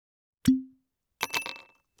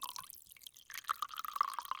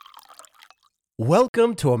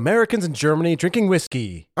Welcome to Americans in Germany Drinking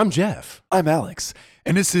Whiskey. I'm Jeff. I'm Alex,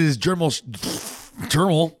 and this is Germal.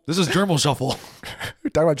 This is Germal Shuffle. You're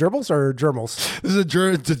talking about gerbils or germals? This is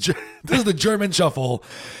the German Shuffle,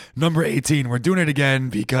 number 18. We're doing it again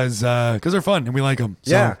because they're fun and we like them.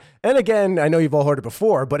 So. Yeah. And again, I know you've all heard it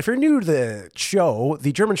before, but if you're new to the show,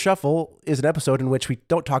 the German Shuffle is an episode in which we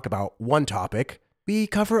don't talk about one topic. We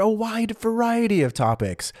cover a wide variety of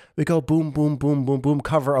topics. We go boom, boom, boom, boom, boom,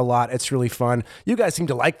 cover a lot. It's really fun. You guys seem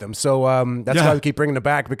to like them. So that's why we keep bringing them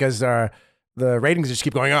back, because the ratings just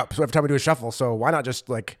keep going up. So every time we do a shuffle, so why not just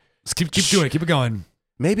keep doing it. Keep it going.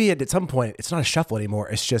 Maybe at some point, it's not a shuffle anymore.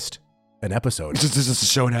 It's just an episode. It's just a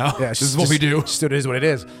show now. Yeah, this is what we do. Just it is what it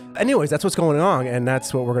is. Anyways, that's what's going on, and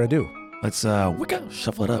that's what we're going to do. Let's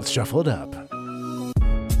shuffle it up. Let's shuffle it up.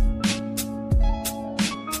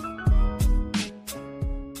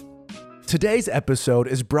 Today's episode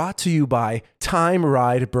is brought to you by Time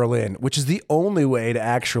Ride Berlin, which is the only way to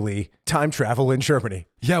actually time travel in Germany.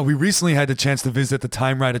 Yeah, we recently had the chance to visit the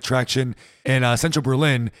Time Ride attraction in central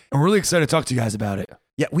Berlin, and we're really excited to talk to you guys about it.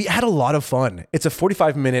 Yeah, we had a lot of fun. It's a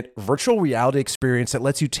 45-minute virtual reality experience that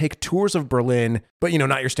lets you take tours of Berlin, but,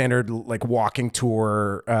 not your standard walking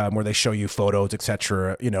tour where they show you photos,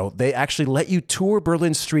 etc. They actually let you tour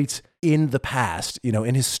Berlin streets in the past,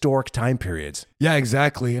 in historic time periods. Yeah,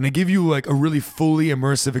 exactly. And they give you a really fully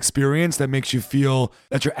immersive experience that makes you feel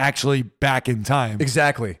that you're actually back in time.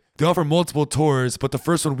 Exactly. They offer multiple tours, but the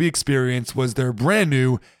first one we experienced was their brand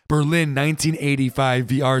new Berlin 1985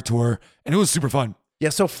 VR tour, and it was super fun. Yeah,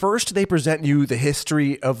 so first they present you the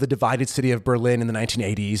history of the divided city of Berlin in the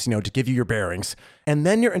 1980s, to give you your bearings. And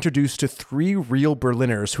then you're introduced to 3 real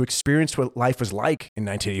Berliners who experienced what life was like in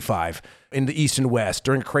 1985 in the East and West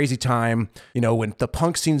during a crazy time, when the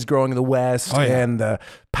punk scene's growing in the West and the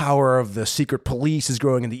power of the secret police is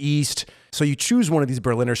growing in the East. So you choose one of these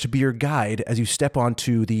Berliners to be your guide as you step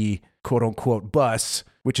onto the quote-unquote bus,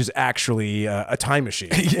 which is actually a time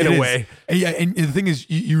machine in a way. Yeah, and the thing is,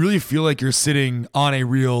 you really feel like you're sitting on a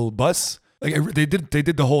real bus. They did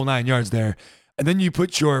the whole 9 yards there. And then you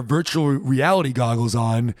put your virtual reality goggles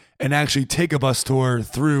on and actually take a bus tour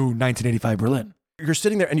through 1985 Berlin. You're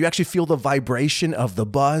sitting there and you actually feel the vibration of the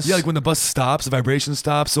bus. Yeah, when the bus stops, the vibration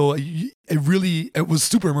stops. So it was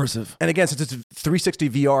super immersive. And again, since it's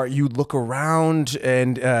 360 VR, you look around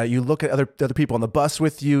and you look at other people on the bus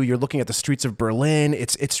with you. You're looking at the streets of Berlin.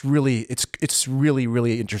 It's really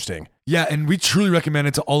interesting. Yeah, and we truly recommend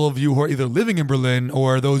it to all of you who are either living in Berlin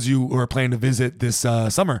or those you who are planning to visit this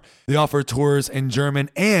summer. They offer tours in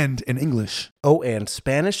German and in English. Oh, and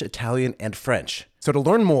Spanish, Italian, and French. So to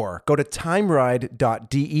learn more, go to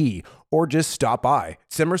timeride.de or just stop by.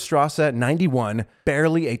 Zimmerstrasse 91,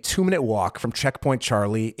 barely a 2-minute walk from Checkpoint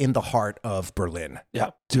Charlie in the heart of Berlin.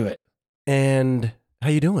 Yeah, do it. And how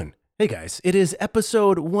you doing? Hey guys, it is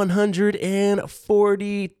episode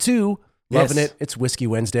 142. Loving it. It's Whiskey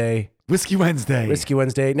Wednesday. Whiskey Wednesday. Whiskey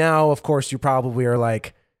Wednesday. Now, of course, you probably are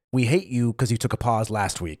like, we hate you because you took a pause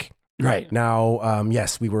last week. Right. Now,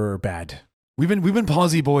 yes, we were bad. We've been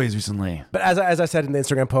pausey boys recently. But as I said in the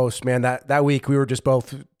Instagram post, man, that week we were just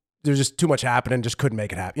both, there's just too much happening, just couldn't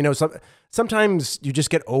make it happen. Sometimes you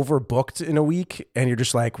just get overbooked in a week and you're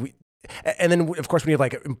just like, and then of course when you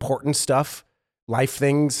have important stuff, life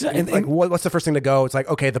things, and what's the first thing to go? It's like,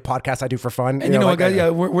 okay, the podcast I do for fun. And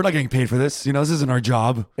we're not getting paid for this. This isn't our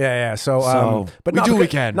job. Yeah. So but we do what we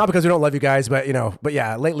can. Not because we don't love you guys, but but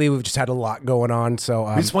yeah, lately we've just had a lot going on.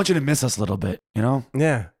 So we just want you to miss us a little bit,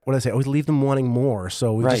 Yeah. What did I say? Always leave them wanting more.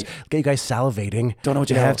 So we just get you guys salivating. Don't know what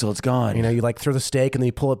you have till it's gone. You throw the steak and then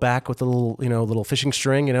you pull it back with a little fishing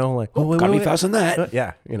string, gotta be fast on that.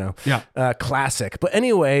 Yeah. Yeah. Classic. But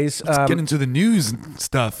anyways. Let's get into the news and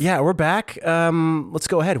stuff. Yeah, we're back. Let's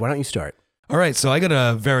go ahead. Why don't you start? All right. So I got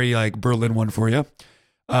a very Berlin one for you.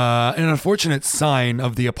 An unfortunate sign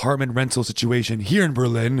of the apartment rental situation here in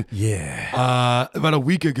Berlin. Yeah. About a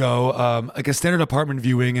week ago, a standard apartment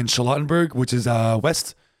viewing in Charlottenburg, which is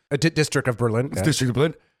west. A district of Berlin. Yeah. District of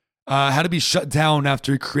Berlin. Had to be shut down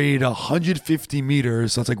after it created 150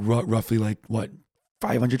 meters. So it's roughly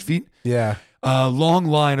 500 feet? Yeah. Long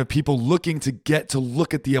line of people looking to get to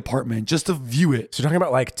look at the apartment, just to view it. So you're talking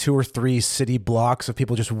about 2 or 3 city blocks of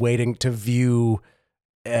people just waiting to view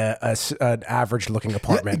an average looking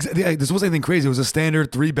apartment. Yeah, this wasn't anything crazy. It was a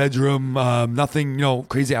standard 3-bedroom, nothing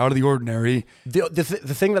crazy out of the ordinary. The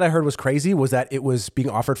thing that I heard was crazy was that it was being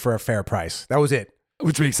offered for a fair price. That was it.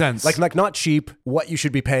 Which makes sense. Like not cheap, what you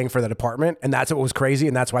should be paying for that apartment. And that's what was crazy.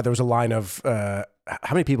 And that's why there was a line of, how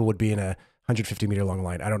many people would be in a 150 meter long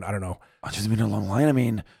line? I don't know. 150 meter long line? I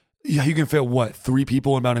mean, yeah, you can fit 3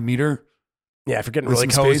 people in about a meter? Yeah, if you're getting With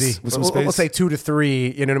really some cozy, space, with some let's space. say 2 to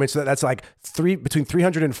 3. You know what I mean? So that's like between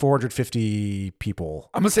 300 and 450 people.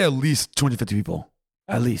 I'm gonna say at least 250 people.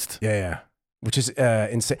 At least. Yeah. Which is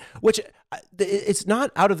insane. Which it's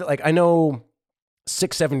not out of the, like, I know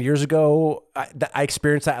 6-7 years ago I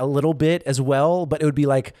experienced that a little bit as well, but it would be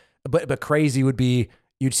like, but crazy would be,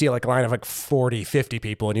 you'd see like a line of like 40, 50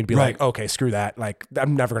 people and you'd be Right. like, okay, screw that. Like,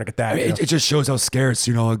 I'm never going to get that. I mean, you know? it just shows how scarce,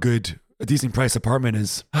 a decent price apartment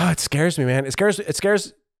is. It scares me, man. It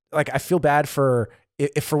scares, like, I feel bad for,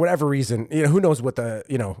 if for whatever reason, who knows what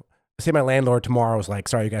say my landlord tomorrow is like,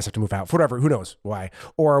 sorry, you guys have to move out for whatever, who knows why,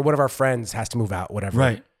 or one of our friends has to move out, whatever.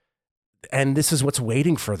 Right. And this is what's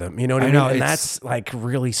waiting for them. You know what I mean? know, And it's- that's like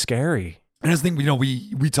really scary. And that's the thing,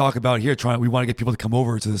 we talk about here, we want to get people to come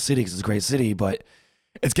over to the city because it's a great city, but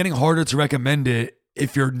it's getting harder to recommend it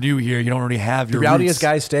if you're new here. You don't already have your The reality roots. is,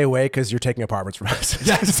 guys, stay away because you're taking apartments from us.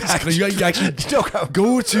 Yeah, exactly. You actually Don't go.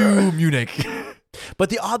 go to Munich. But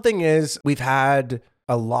the odd thing is, we've had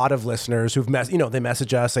a lot of listeners who've they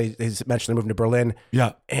message us. They mentioned they're moving to Berlin.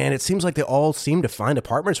 Yeah. And it seems like they all seem to find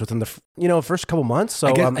apartments within the first couple months. So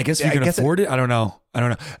I guess you can afford it. I don't know.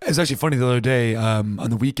 It's actually funny. The other day, on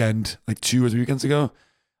the weekend, like 2 or 3 weekends ago,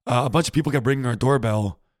 a bunch of people kept ringing our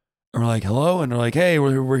doorbell, and we're like, "Hello," and they're like, "Hey,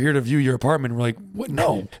 we're here to view your apartment." And we're like, "What?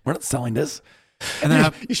 No, we're not selling this." And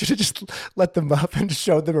then You should have just let them up and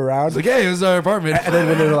showed them around. it's like, "Hey, this is our apartment." And then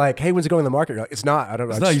when they were like, "Hey, when's it going on the market?" You're like, "It's not. I don't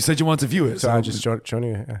know." No, you said you wanted to view it, So I just showing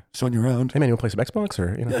you. Yeah. showing you around. Hey man, you want to play some Xbox or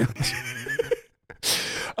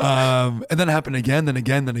And then it happened again,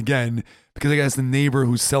 then again, because I guess the neighbor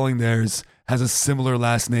who's selling theirs has a similar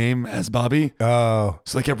last name as Bobby, Oh,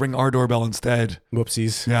 so they kept ringing our doorbell instead.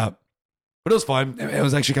 whoopsies. Yeah. But it was fine. It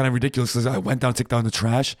was actually kind of ridiculous because I went down, took down the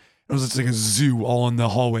trash. It was just like a zoo all in the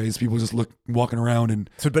hallways. People just walking around and,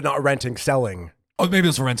 So, but not renting, selling. oh, maybe it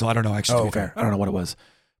was for rental. I don't know, actually, to be okay. fair. I don't know what it was.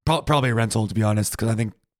 Probably a rental, to be honest, because I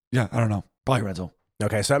think, I don't know. Probably a rental.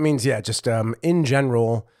 Okay, so that means, just in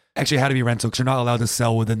general. Actually, it had to be rental because you're not allowed to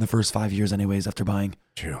sell within the first 5 years anyways after buying.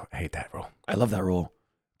 True, I hate that rule. I love that rule.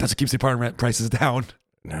 That's what keeps the apartment rent prices down.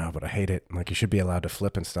 No, but I hate it. Like, you should be allowed to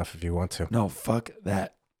flip and stuff if you want to. No, fuck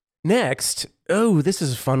that. Next, this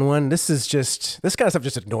is a fun one. This kind of stuff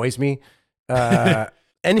just annoys me.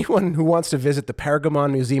 Anyone who wants to visit the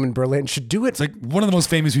Pergamon Museum in Berlin should do it. It's like one of the most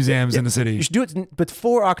famous museums in the city. You should do it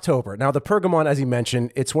before October. Now, the Pergamon, as you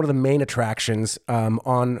mentioned, it's one of the main attractions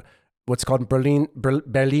on what's called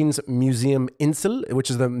Berlin's Museum Insel,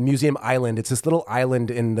 which is the museum island. It's this little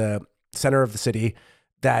island in the center of the city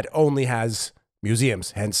that only has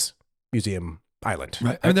museums, hence Museum Island.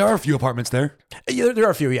 Right. I mean, there are a few apartments there, Yeah, there are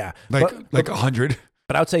a few, yeah. like But 100.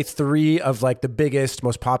 I would say 3 of like the biggest,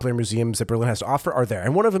 most popular museums that Berlin has to offer are there.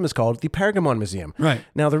 And one of them is called the Pergamon Museum. Right.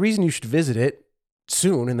 Now, the reason you should visit it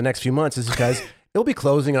soon in the next few months is because it'll be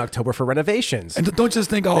closing in October for renovations. And don't just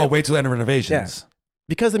think, I'll wait till the end of renovations.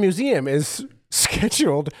 Because the museum is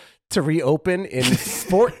scheduled to reopen in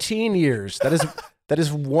 14 years. That is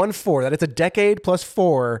 1-4. That is a decade plus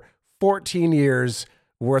 14 years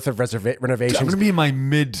worth of I'm renovations. going to be in my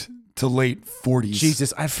mid to late 40s.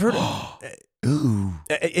 Jesus, I've heard Ooh.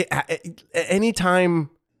 anytime,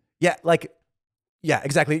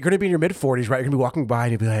 exactly. You're going to be in your mid 40s, right? You're going to be walking by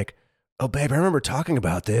and you'll be like, "Oh, babe, I remember talking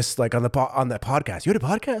about this like on that podcast. You had a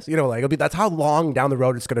podcast?" That's how long down the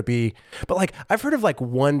road it's going to be. But like, I've heard of like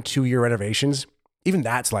 1-2 year renovations. Even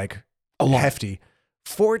that's like A lot. hefty.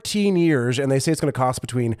 14 years, and they say it's going to cost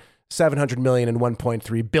between 700 million and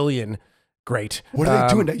 1.3 billion. Great. What are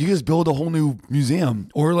they doing? You just build a whole new museum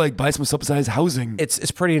or like buy some subsidized housing. It's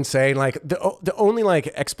pretty insane. Like the only like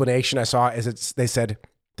explanation I saw is they said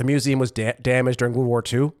the museum was damaged during World War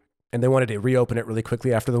II, and they wanted to reopen it really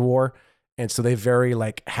quickly after the war, and so they very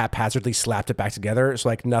like haphazardly slapped it back together. So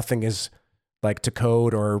like nothing is like to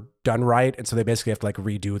code or done right, and so they basically have to like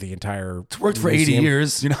redo the entire. It's worked for 80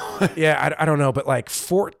 years, Yeah, I don't know, but like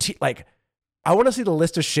 14, like I want to see the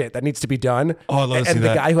list of shit that needs to be done. Oh, I'd love to and see the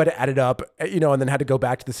that. guy who had to add it up, and then had to go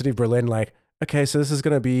back to the city of Berlin, like, okay, so this is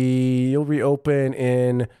going to be, you'll reopen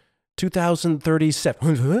in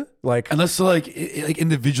 2037. Like, Unless they're like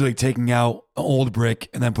individually taking out an old brick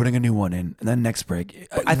and then putting a new one in and then next brick.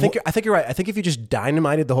 I think you're right. I think if you just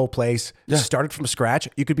dynamited the whole place, started from scratch,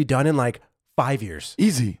 you could be done in like 5 years.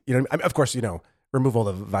 Easy. You know what I mean? Of course, remove all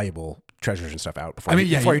the valuable treasures and stuff out before, I mean,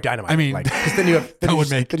 before yeah, you dynamite. I mean, like, 'cause then you have that would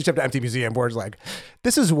make- then you just have an empty museum where it's like,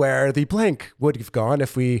 this is where the blank would have gone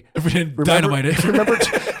if we didn't dynamite it.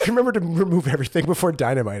 remember to remove everything before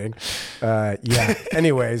dynamiting. Yeah.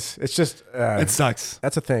 Anyways, it's just It sucks.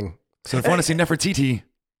 that's a thing. So if you want to see Nefertiti,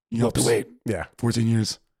 you have to wait Yeah. 14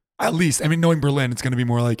 years. At least. I mean, knowing Berlin, it's going to be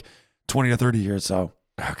more like 20 to 30 years. So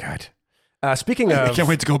Oh God. Speaking I of can't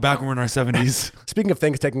wait to go back when we're in our 70s. speaking of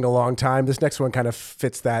things taking a long time, this next one kind of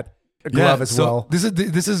fits that glove as well.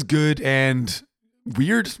 This is good and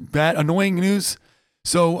weird, bad, annoying news.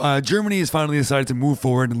 So Germany has finally decided to move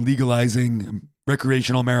forward in legalizing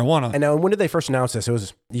recreational marijuana. And now, when did they first announce this? It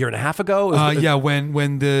was a year and a half ago?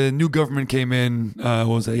 When the new government came in, what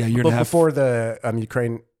was it? Yeah, a year and a half. Before the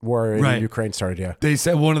Ukraine war in Ukraine started, yeah. They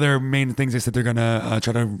said one of their main things, they said they're going to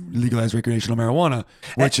try to legalize recreational marijuana,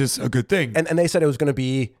 which is a good thing. And they said it was going to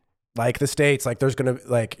be like the States, like there's going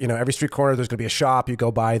to, every street corner, there's going to be a shop. You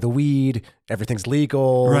go buy the weed. Everything's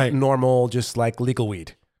legal, normal, just like legal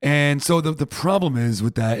weed. And so the problem is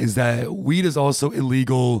with that is that weed is also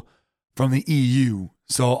illegal from the EU.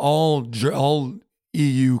 So all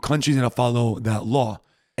EU countries are going to follow that law.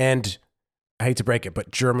 And I hate to break it, but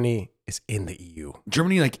Germany is in the EU.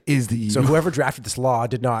 Germany is the EU. So whoever drafted this law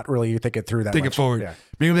did not really think it through that Think it forward. Yeah.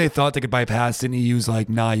 Maybe they thought they could bypass it, and EU's like,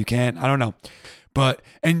 nah, you can't. I don't know. But,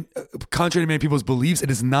 and contrary to many people's beliefs,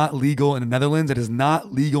 it is not legal in the Netherlands. It is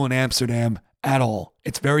not legal in Amsterdam at all.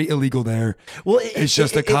 It's very illegal there. Well, it's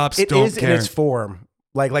just the cops don't care. It is in its form.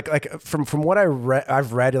 Like from what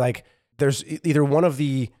I've read, like there's either one of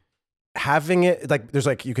the having it, like there's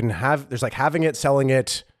like there's like having it, selling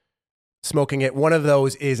it, smoking it. One of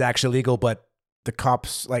those is actually legal, but the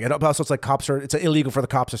cops also it's like it's illegal for the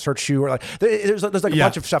cops to search you, or like there's like a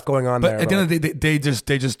bunch of stuff going on there. But at the end of the day,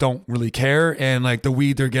 they just don't really care. And like the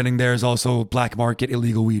weed they're getting there is also black market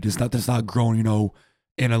illegal weed. It's not grown,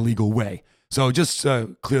 in a legal way. So just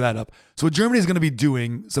clear that up. So what Germany is going to be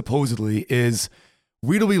doing supposedly is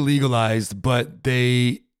weed will be legalized, but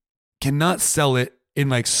they cannot sell it in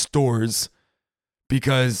like stores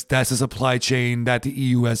because that's a supply chain that the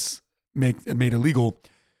EU has made illegal.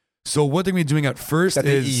 So what they're going to be doing at first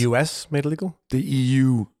is... the US made illegal? The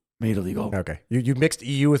EU made illegal. Okay. You mixed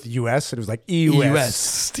EU with US, and it was like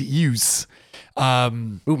EUS. EUS.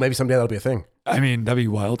 Ooh, maybe someday that'll be a thing. I mean, that'd be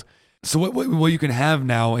wild. So what you can have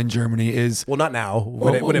now in Germany is... Well, not now.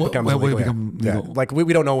 When it becomes legal. Yeah. Like,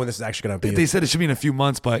 we don't know when this is actually going to be. They said it should be in a few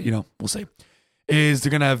months, but, we'll see. Is they're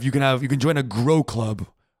going to have... You can join a grow club.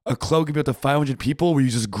 A club can be up to 500 people where you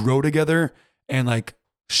just grow together and, like,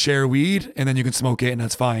 share weed, and then you can smoke it, and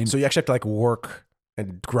that's fine. So you actually have to, like, work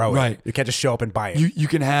and grow it. You can't just show up and buy it. You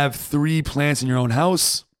can have 3 plants in your own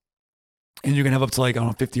house, and you can have up to, like, I don't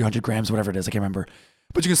know, 50 or 100 grams, whatever it is. I can't remember.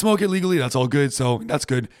 But you can smoke it legally. That's all good. So that's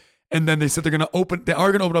good. And then they said they are going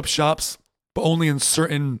to open up shops, but only in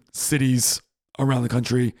certain cities around the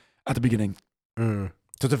country at the beginning. So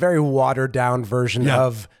it's a very watered down version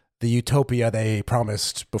of the utopia they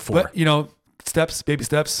promised before. But, baby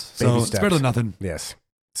steps. It's better than nothing. Yes.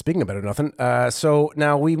 Speaking of better than nothing. So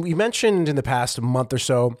now we mentioned in the past month or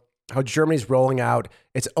so how Germany's rolling out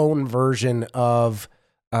its own version of,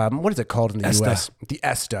 what is it called in the US? The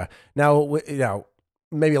ESTA. Now,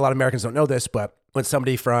 maybe a lot of Americans don't know this, but when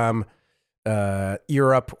somebody from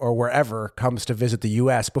Europe or wherever comes to visit the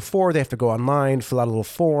US, before they have to go online, fill out a little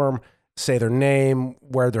form, say their name,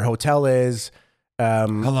 where their hotel is. How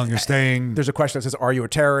long you're staying. There's a question that says, are you a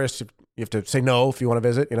terrorist? You have to say no if you want to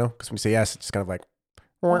visit, because when you say yes, it's kind of like,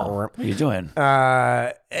 what are you doing?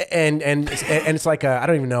 And it's like I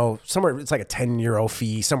don't even know, somewhere it's like a €10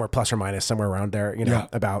 fee, somewhere plus or minus, somewhere around there,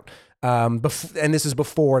 about. And this is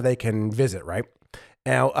before they can visit, right?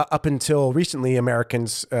 Now, up until recently,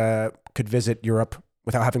 Americans could visit Europe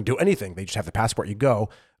without having to do anything. They just have the passport, you go.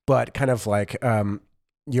 But kind of like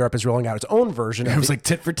Europe is rolling out its own version. It was like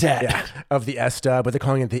tit for tat. Yeah, of the ESTA, but they're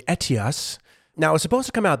calling it the ETIAS. Now, it's supposed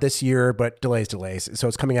to come out this year, but delays. So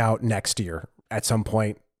it's coming out next year at some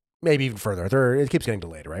point, maybe even further. It keeps getting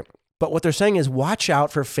delayed, right? But what they're saying is watch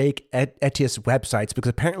out for fake ETIAS websites, because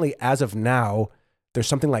apparently as of now, there's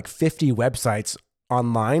something like 50 websites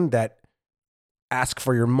online that ask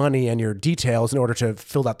for your money and your details in order to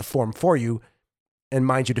fill out the form for you. And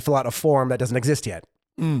mind you, to fill out a form that doesn't exist yet.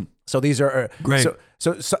 So these are great.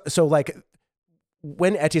 So like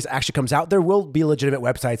when ETIAS actually comes out, there will be legitimate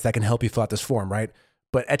websites that can help you fill out this form, right?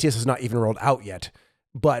 But ETIAS is not even rolled out yet.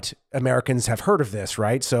 But Americans have heard of this,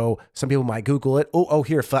 right? So some people might Google it. Oh,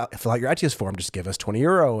 here, fill out your ETIAS form. Just give us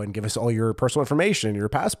 €20 and give us all your personal information, your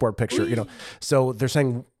passport picture, So they're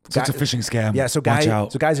saying... So it's a phishing scam. Yeah, so guys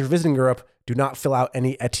who are visiting Europe, do not fill out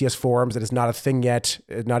any ETIAS forms. It is not a thing yet,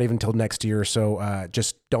 not even until next year. So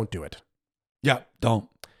just don't do it. Yeah, don't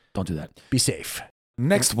do that. Be safe.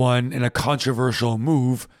 Next one, in a controversial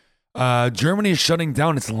move, Germany is shutting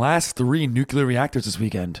down its last 3 nuclear reactors this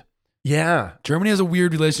weekend. Yeah. Germany has a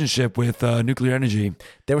weird relationship with nuclear energy.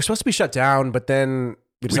 They were supposed to be shut down, but then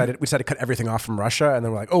we decided to cut everything off from Russia, and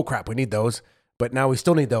then we're like, oh crap, we need those. But now we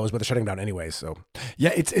still need those, but they're shutting down anyways. So yeah,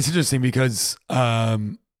 it's interesting because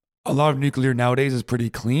a lot of nuclear nowadays is pretty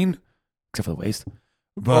clean, except for the waste.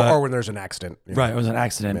 But, or when there's an accident. Right, it was an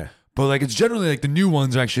accident. Yeah. But like it's generally like the new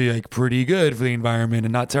ones are actually like pretty good for the environment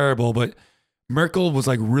and not terrible. But Merkel was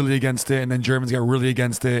like really against it, and then Germans got really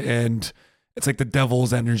against it, and it's like the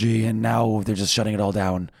devil's energy. And now they're just shutting it all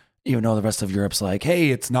down, even though the rest of Europe's like,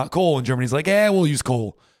 hey, it's not coal, and Germany's like, yeah, we'll use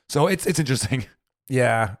coal. So it's interesting.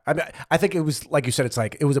 Yeah, I think it was like you said. It's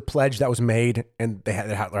like it was a pledge that was made, and they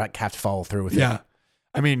have to follow through with it. Yeah,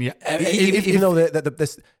 I mean, yeah. Even though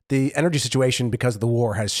the energy situation because of the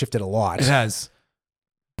war has shifted a lot, it has.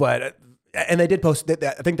 But and they did post. I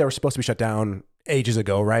think they were supposed to be shut down ages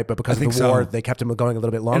ago, right? But because of the war, they kept them going a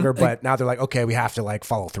little bit longer. But now they're like, okay, we have to like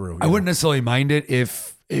follow through. I wouldn't necessarily mind it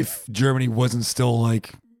if Germany wasn't still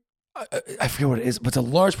like, I forget what it is, but it's a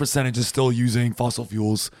large percentage is still using fossil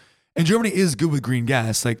fuels. And Germany is good with green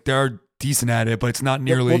gas. Like they're decent at it, but it's not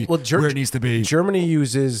nearly where it needs to be. Germany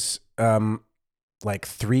uses like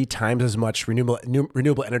 3 times as much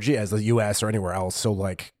renewable energy as the U.S. or anywhere else. So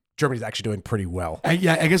like Germany's actually doing pretty well. I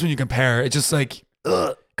guess when you compare, it's just like,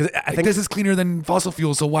 because I think this is cleaner than fossil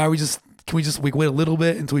fuels. So why are we just? Can we just wait a little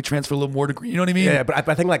bit until we transfer a little more to green? You know what I mean? Yeah, but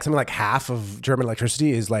I think like something like half of German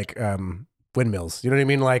electricity is like windmills. You know what I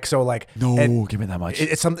mean? Like so like give me that much.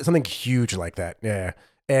 It's something huge like that. Yeah.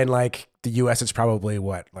 And like the U.S. is probably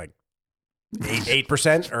what, like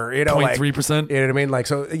 8% or, 0.3%. You know what I mean? Like,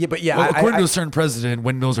 so, yeah, but yeah. Well, according to a certain president,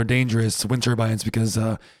 windmills are dangerous, wind turbines, because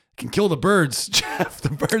it can kill the birds, Jeff.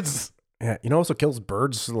 The birds. Yeah. You know, also kills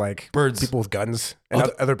birds, like birds, people with guns and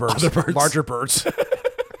other birds, larger birds.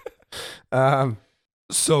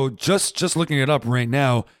 So just looking it up right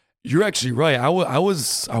now, you're actually right. I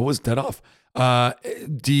was dead off.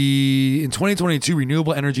 In 2022,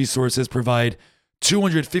 renewable energy sources provide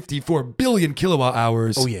 254 billion kilowatt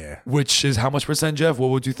hours. Oh yeah. Which is how much percent, Jeff?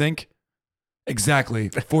 What would you think?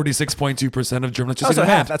 Exactly. 46.2% of German electricity. So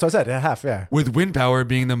half. That's what I said. Half, yeah. With wind power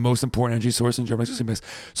being the most important energy source in German electricity mix.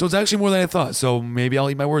 So it's actually more than I thought. So maybe I'll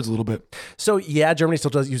eat my words a little bit. So yeah, Germany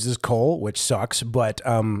still uses coal, which sucks, but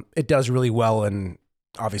it does really well in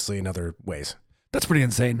obviously in other ways. That's pretty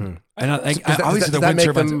insane. Hmm. And does that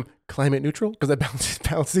make them climate neutral? Because they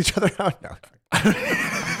balance each other out? No.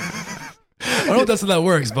 I don't know if that's how that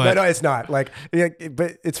works, but no, it's not. Like, yeah,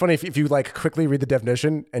 but it's funny if you like quickly read the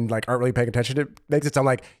definition and like aren't really paying attention. It makes it sound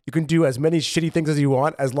like you can do as many shitty things as you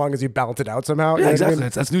want as long as you balance it out somehow. Yeah, exactly. I mean?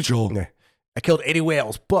 That's neutral. Yeah. I killed 80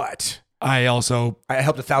 whales, but I helped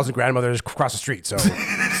 1,000 grandmothers cross the street. So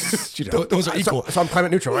those are equal. So I'm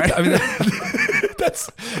climate neutral, right? I mean, that's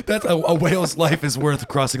a whale's life is worth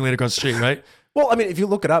crossing later across the street, right? Well, I mean, if you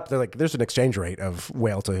look it up, they're like there's an exchange rate of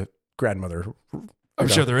whale to grandmother. I'm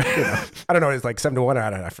sure there is. I don't know. It's like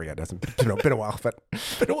 7-to-1. I forget. It's been a while, but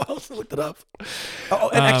been a while since I looked it up. Oh,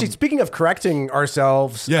 and actually, speaking of correcting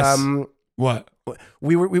ourselves, yes. What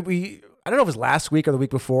we I don't know if it was last week or the week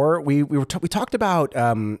before. We talked about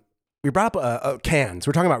we brought up cans.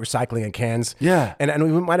 We're talking about recycling and cans. Yeah, and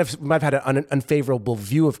we might have had an unfavorable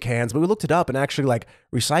view of cans, but we looked it up and actually like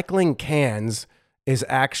recycling cans is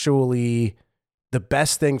actually the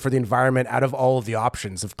best thing for the environment out of all of the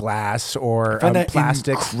options of glass or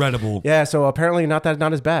plastics. Incredible. Yeah. So apparently not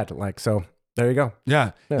as bad. Like, so there you go.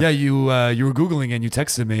 Yeah. You were Googling and you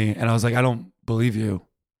texted me and I was like, I don't believe you.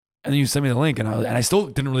 And then you sent me the link and I still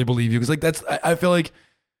didn't really believe you. Cause like, I feel like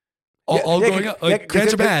growing up, like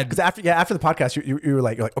cans are bad. Cause after the podcast, you were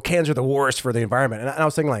like, oh, cans are the worst for the environment. And I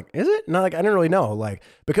was thinking like, is it? No, like, I didn't really know. Like,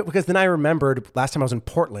 because then I remembered last time I was in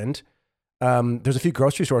Portland, there's a few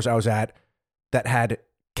grocery stores I was at that had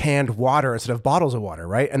canned water instead of bottles of water,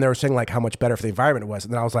 right? And they were saying like how much better for the environment it was.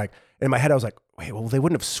 And then I was like, in my head, I was like, wait, well, they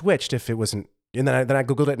wouldn't have switched if it wasn't. And then I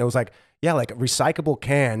Googled it and it was like, yeah, like recyclable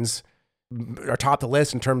cans are top the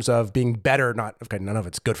list in terms of being better. None of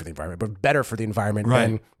it's good for the environment, but better for the environment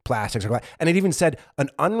than plastics or glass. And it even said an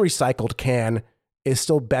unrecycled can is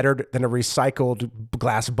still better than a recycled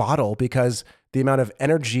glass bottle because the amount of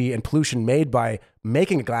energy and pollution made by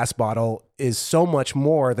making a glass bottle is so much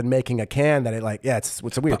more than making a can that it's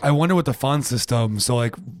weird. I wonder what the font system, so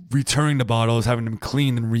like returning the bottles, having them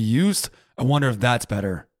cleaned and reused, I wonder if that's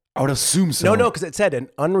better. I would assume so. No, because it said an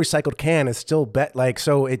unrecycled can is still like,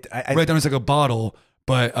 so it... Right, then it's like a bottle,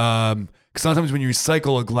 but because sometimes when you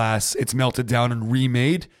recycle a glass, it's melted down and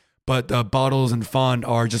remade, but the bottles and font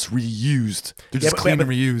are just reused. They're just clean and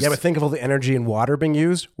reused. Yeah, but think of all the energy and water being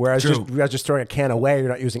used, whereas just throwing a can away, you're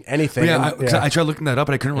not using anything. I tried looking that up,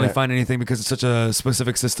 but I couldn't really find anything because it's such a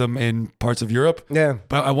specific system in parts of Europe. Yeah.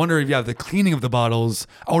 But I wonder if, the cleaning of the bottles,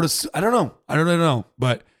 I don't know. I don't really know.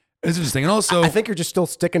 But It's interesting. And also, I think you're just still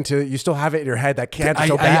sticking to, you still have it in your head that can't be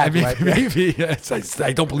so bad. Maybe. Yes,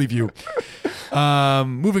 I don't believe you.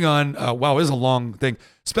 Moving on. Wow, this is a long thing.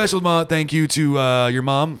 Special thank you to your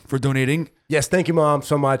mom for donating. Yes, thank you, Mom,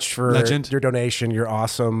 so much for Legend. your donation. You're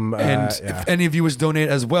awesome. And if any of you wish to donate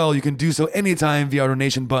as well, you can do so anytime via our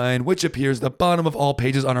donation button, which appears at the bottom of all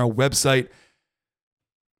pages on our website.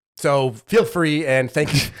 So feel free, and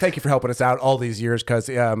thank you for helping us out all these years, because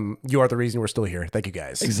you are the reason we're still here. Thank you,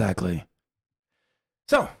 guys. Exactly.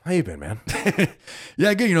 So, how you been, man?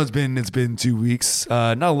 Yeah, good. You know, it's been 2 weeks.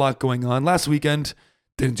 Not a lot going on. Last weekend,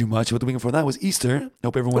 didn't do much. But the weekend before that was Easter.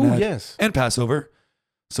 Hope everyone had. Yes. And Passover.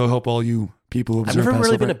 So I hope all you people who I've observe never really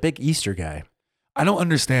Passover. been a big Easter guy. I don't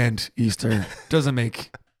understand Easter. Doesn't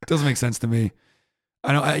make sense to me.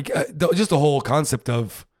 Just the whole concept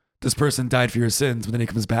of this person died for your sins, but then he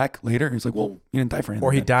comes back later. He's like, well, he didn't die for anything.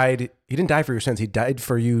 Or he didn't die for your sins. He died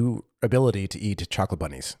for your ability to eat chocolate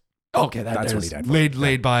bunnies. Okay, that's what he died for.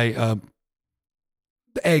 Laid by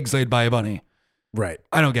the eggs laid by a bunny. Right.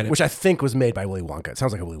 I don't get it. Which I think was made by Willy Wonka. It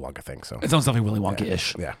sounds like a Willy Wonka thing. So it sounds something Willy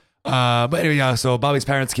Wonka-ish. Yeah. But anyway, yeah. So Bobby's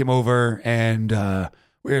parents came over, and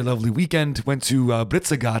we had a lovely weekend. Went to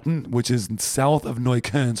Britzgarten, which is south of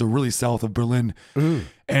Neukölln, so really south of Berlin. Mm.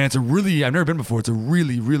 And it's I've never been before. It's a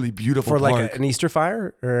really, really beautiful For park. like an Easter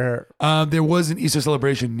fire? Or? There was an Easter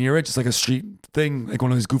celebration near it, just like a street thing, like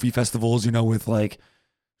one of those goofy festivals, you know, with like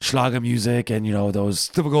Schlager music and, you know, those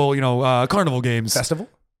typical, you know, carnival games. Festival?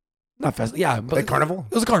 Not festival. Yeah. But like carnival?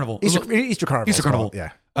 It was a carnival. Easter carnival. Easter carnival.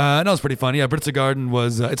 Yeah. And that was pretty fun. Yeah. Britzgarten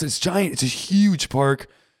was, it's giant. It's a huge park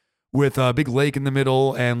with a big lake in the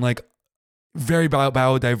middle and like very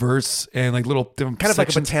biodiverse and like little different kind of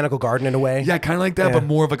sections. like a botanical garden in a way. Yeah, kind of like that, Yeah. but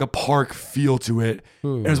more of like a park feel to it.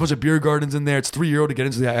 And there's a bunch of beer gardens in there. It's €3 to get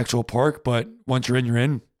into the actual park, but once you're in, you're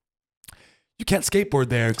in. You can't skateboard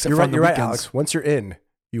there except You're for right, on the you're right, weekends. Alex. Once you're in,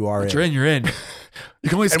 you are Once in. you're in, you're in. You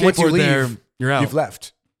can only And once you skateboard there. leave, You're out. You've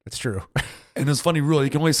left. That's true. And there's a funny rule. You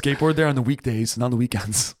can only skateboard there on the weekdays, not on the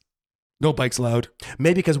weekends. No bikes allowed.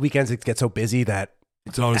 Maybe because weekends it gets so busy that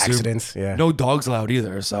It's an auto-assume. accidents. Yeah. No dogs allowed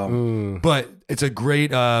either. So, but it's a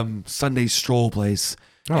great Sunday stroll place,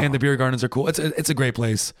 Oh. and the beer gardens are cool. It's a great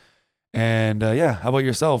place. And yeah, how about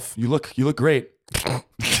yourself? You look great.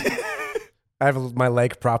 I have my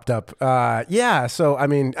leg propped up. Yeah. So I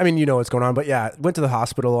mean, you know what's going on, but yeah, went to the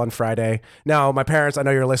hospital on Friday. Now, my parents, I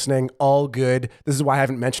know you're listening. All good. This is why I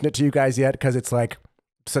haven't mentioned it to you guys yet, because it's like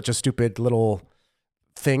such a stupid little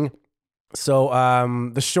thing. So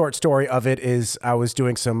the short story of it is I was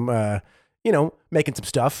doing some, making some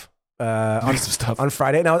stuff. On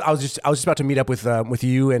Friday, and I was just about to meet up with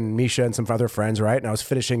you and Misha and some other friends, right? And I was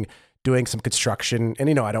finishing doing some construction,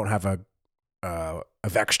 and I don't have a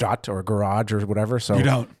Werkstatt or a garage or whatever. So You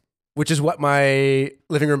don't. which is what my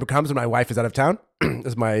living room becomes when my wife is out of town.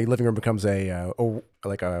 As my living room becomes like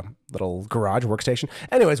a little garage workstation.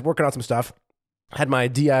 Anyways, working on some stuff. Had my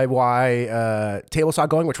DIY table saw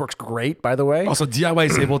going, which works great, by the way. Also,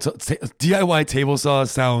 DIY table saw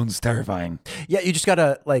sounds terrifying. Yeah, you just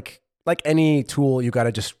gotta like any tool, you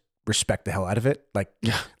gotta just respect the hell out of it. Like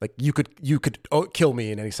you could kill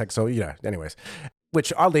me in any second. So yeah. Anyways,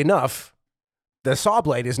 which oddly enough, the saw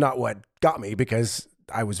blade is not what got me, because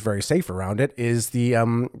I was very safe around it. Is the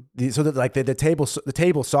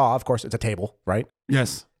table saw, of course, it's a table, right?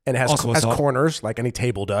 Yes. And it has corners like any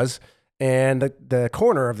table does. And the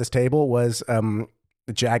corner of this table was a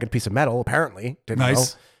jagged piece of metal, apparently. Didn't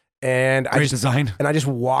Nice. know. And Great design. I just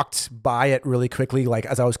walked by it really quickly, like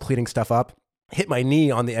as I was cleaning stuff up, hit my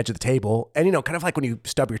knee on the edge of the table. And, kind of like when you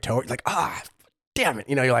stub your toe, you're like, damn it.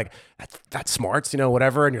 You're like, that's smarts,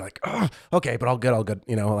 whatever. And you're like, oh, okay, but all good,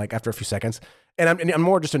 like after a few seconds. And I'm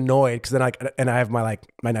more just annoyed because then I have my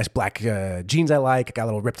nice black jeans I like. I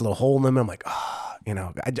got a ripped little hole in them. And I'm like,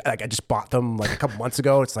 I just bought them like a couple months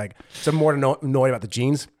ago. It's like, so I'm more annoyed about the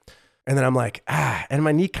jeans. And then I'm like, and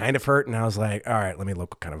my knee kind of hurt. And I was like, all right, let me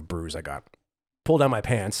look what kind of bruise I got. Pull down my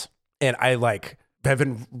pants. And I have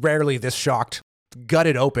been rarely this shocked.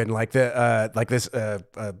 Gutted open like this, I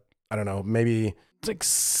don't know, maybe It's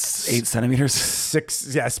like 8 centimeters.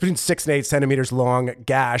 it's between 6 and 8 centimeters long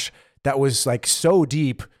gash that was like so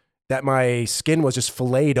deep that my skin was just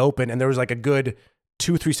filleted open. And there was like a good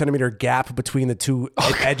 2-3 centimeter gap between the two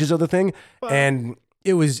edges of the thing. And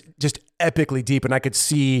it was just epically deep. And I could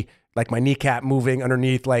see like my kneecap moving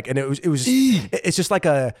underneath, and it's just like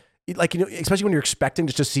especially when you're expecting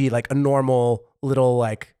just to see like a normal little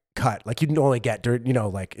cut, like you normally get during,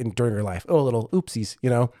 during your life. Oh, little oopsies,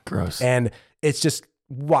 Gross. And it's just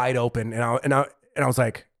wide open. And I was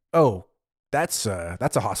like, oh, that's a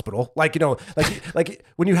hospital. Like, like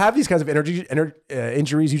when you have these kinds of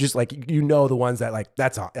injuries, you just like, the ones that like, I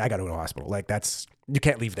got to go to a hospital. Like you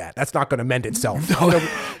can't leave that. That's not going to mend itself.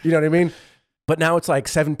 You know what I mean? But now it's like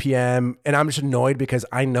 7 p.m. and I'm just annoyed because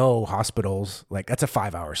I know hospitals, like that's a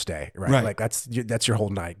 5-hour stay, right? Like that's your whole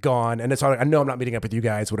night gone. And it's all, I know I'm not meeting up with you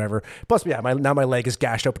guys, whatever. Plus, yeah, now my leg is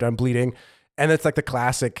gashed up and I'm bleeding. And it's like the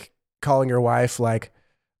classic calling your wife like,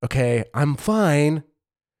 okay, I'm fine,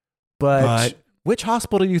 but which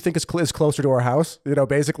hospital do you think is closer to our house?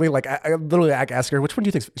 Basically like I literally ask her, which one do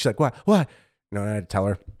you think? She's like, what? I had to tell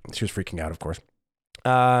her. She was freaking out, of course.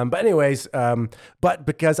 But anyways, but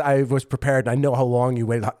because I was prepared and I know how long you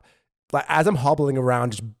waited, like as I'm hobbling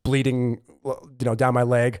around, just bleeding, down my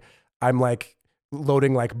leg, I'm like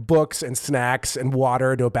loading like books and snacks and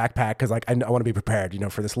water into a backpack. Cause like, I want to be prepared,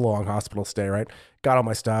 for this long hospital stay, right? Got all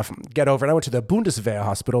my stuff, get over. And I went to the Bundeswehr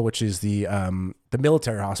hospital, which is the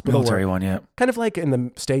military hospital. Military one, yeah. Kind of like in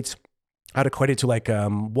the States, I'd equate it to like,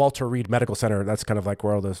 Walter Reed Medical Center. That's kind of like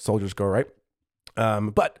where all the soldiers go, right?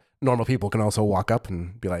 But normal people can also walk up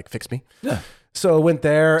and be like, fix me. Yeah. So I went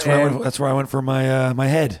there. That's where I went for my my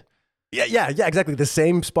head. Yeah, exactly. The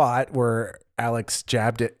same spot where Alex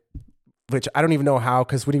jabbed it, which I don't even know how,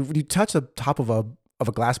 because when you touch the top of a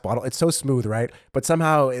glass bottle, it's so smooth, right? But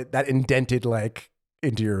somehow that indented like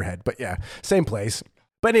into your head. But yeah, same place.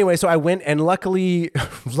 But anyway, so I went, and luckily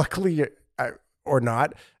or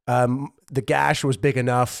not, the gash was big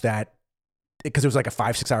enough that, because it was like a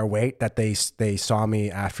 5-6 hour wait, that they saw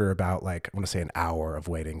me after about like, I want to say an hour of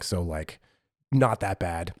waiting. So like not that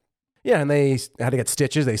bad. Yeah. And they had to get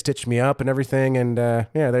stitches. They stitched me up and everything. And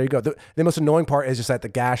yeah, there you go. The most annoying part is just that the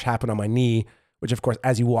gash happened on my knee, which of course,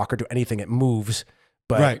 as you walk or do anything, it moves.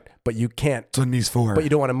 But you can't. That's what knee's for. But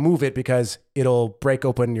you don't want to move it because it'll break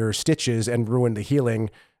open your stitches and ruin the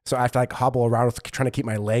healing. So I have to like hobble around with trying to keep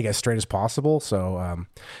my leg as straight as possible. So,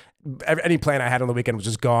 any plan I had on the weekend was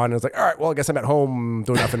just gone. I was like, all right, well, I guess I'm at home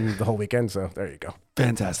doing nothing the whole weekend. So there you go.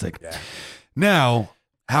 Fantastic. Yeah. Now,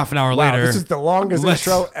 half an hour later. This is the longest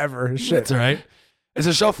intro ever. Shit. That's all right. It's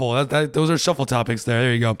a shuffle. Those are shuffle topics there.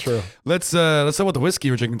 There you go. True. Let's talk about the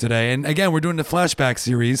whiskey we're drinking today. And again, we're doing the flashback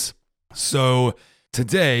series. So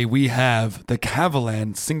today we have the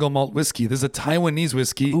Kavalan single malt whiskey. This is a Taiwanese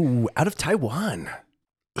whiskey. Ooh, out of Taiwan.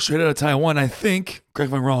 Straight out of Taiwan, I think.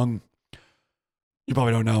 Correct me if I'm wrong. You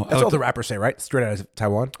probably don't know. That's all the rappers say, right? Straight out of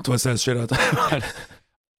Taiwan. That's what it says, straight out of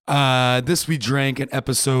Taiwan. This we drank in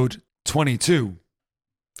episode 22.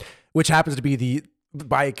 Which happens to be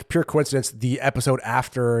by pure coincidence, the episode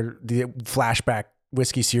after the flashback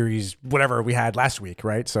whiskey series, whatever we had last week,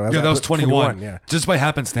 right? So that was 21. Yeah. Just by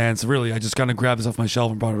happenstance, really. I just kind of grabbed this off my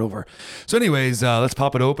shelf and brought it over. So anyways, let's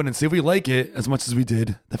pop it open and see if we like it as much as we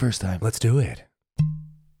did the first time. Let's do it.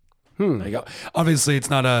 There you go. Obviously, it's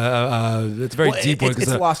not it's very deep. It's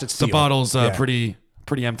lost its The seal. bottle's pretty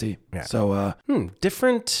empty. Yeah. So,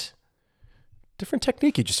 different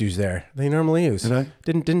technique you just used there. They normally use. Did I?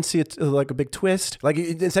 Didn't see it like a big twist. Like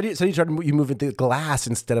instead you move the glass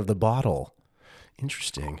instead of the bottle.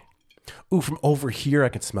 Interesting. Ooh, from over here I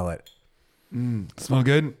can smell it. Smell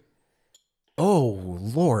good? Oh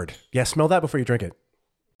Lord, yeah. Smell that before you drink it.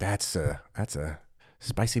 That's a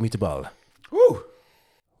spicy meatball. Ooh.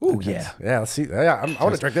 Ooh, yeah. Yeah, let's see. Yeah, I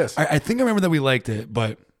want to drink this. I think I remember that we liked it,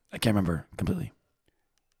 but I can't remember completely.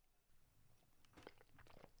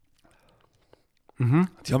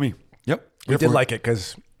 Tell me. Yep. We did like it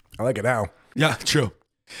because I like it now. Yeah, true.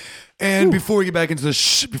 And before we get back into the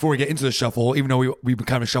shuffle, even though we've been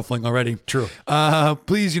kind of shuffling already. True.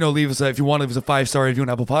 Please, leave us if you want to leave us a 5-star review on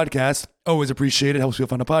Apple Podcasts. Always appreciate it. Helps people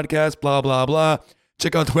find the podcast. Blah blah blah.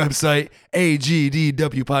 Check out the website,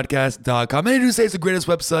 agdwpodcast.com. Many do say it's the greatest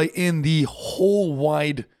website in the whole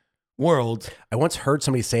wide world. I once heard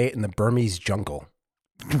somebody say it in the Burmese jungle.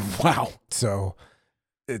 Wow. So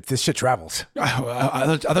this shit travels. I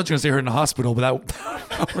thought you were going to say her in the hospital, but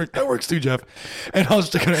that works too, Jeff. And I'll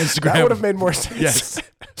just check out her Instagram. That would have made more sense. Yes.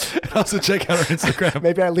 And also check out her Instagram.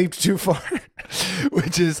 Maybe I leaped too far.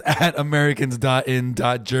 Which is at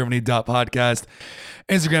americans.in.germany.podcast.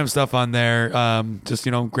 Instagram stuff on there, just,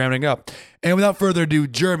 gramming up. And without further ado,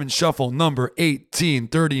 German Shuffle number 18,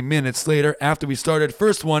 30 minutes later after we started.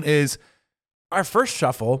 First one is our first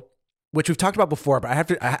shuffle, which we've talked about before, but I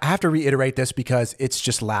have to reiterate this because it's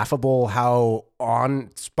just laughable how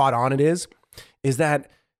spot on it is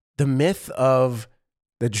that the myth of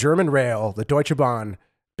the German rail, the Deutsche Bahn,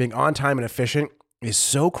 being on time and efficient is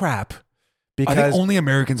so crap. Because I think only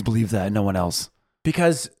Americans believe that, no one else.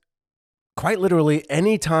 Because quite literally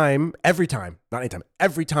every time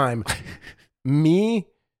me,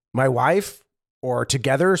 my wife, or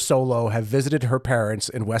together solo have visited her parents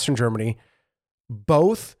in Western Germany,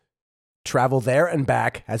 both travel there and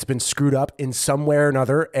back has been screwed up in some way or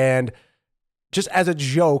another. And just as a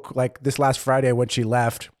joke, like this last Friday when she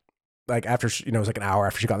left, like after it was like an hour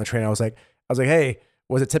after she got on the train, I was like, hey,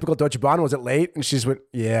 was it typical Deutsche Bahn? Was it late? And she just went,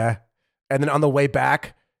 yeah. And then on the way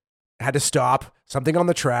back, I had to stop. Something on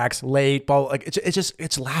the tracks, late. But like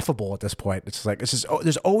it's laughable at this point. It's like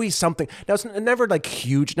there's always something. Now it's never like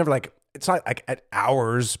huge. Never like it's not like at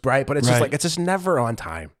hours, right? But it's just like it's just never on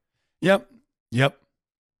time. Yep.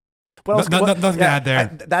 What else? Nothing to add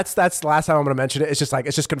there. That's the last time I'm going to mention it. It's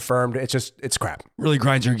just confirmed. It's crap. Really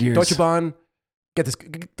grinds your gears. Deutsche Bahn, let's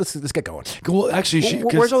get going. Well, actually,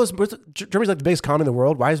 Germany's like the biggest economy in the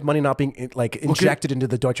world. Why is money not being like injected into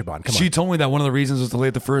the Deutsche Bahn? Come on. She told me that one of the reasons was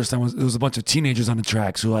delayed the first time was there was a bunch of teenagers on the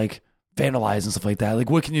tracks who like vandalized and stuff like that. Like,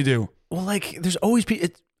 what can you do? Well, like there's always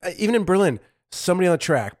even in Berlin, somebody on the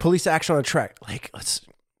track, police action on the track. Like,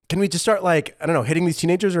 can we just start like, I don't know, hitting these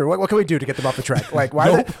teenagers, or what can we do to get them off the track? Like,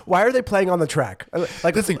 why are they playing on the track?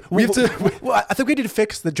 Like, the thing, we have to. Well, I think we need to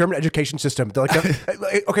fix the German education system. They're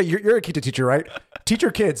like, okay, you're a Kita teacher, right? Teach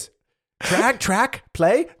your kids. Track,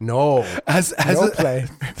 play? No. Play.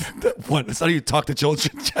 What? That's how you talk to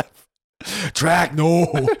children, Jeff. Track, no.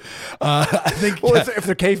 I think. Well, if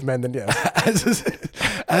they're cavemen, then yeah. As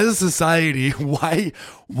a society, why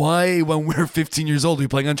when we're 15 years old, are we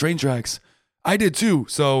playing on train tracks? I did too.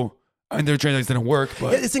 So, I mean, their train tracks didn't work,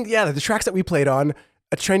 but the tracks that we played on,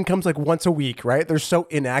 a train comes like once a week, right? They're so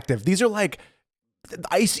inactive. These are like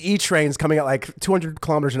ICE trains coming at like 200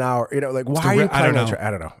 kilometers an hour. You know, like why are you playing on train?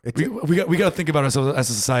 I don't know. We got to think about ourselves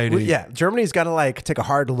as a society. Yeah, Germany's got to like take a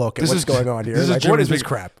hard look at what's going on here. Like, what is this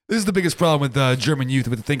crap? This is the biggest problem with German youth.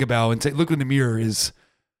 We have to think about and look in the mirror is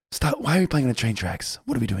stop. Why are we playing on the train tracks?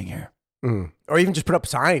 What are we doing here? Or even just put up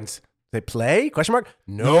signs. They play? Question mark?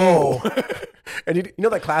 No. And you know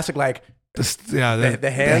that classic like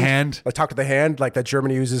the hand. Like talk to the hand, like that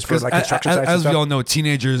Germany uses for like construction sites. As we all know,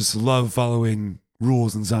 teenagers love following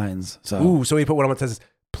rules and signs. So we put one on that says,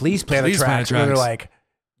 "Please play on the tracks." And they're like,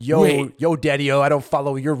 "Yo, daddy-o, I don't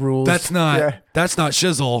follow your rules." That's not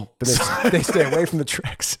shizzle. They stay away from the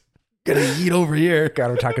tracks. Gotta eat over here.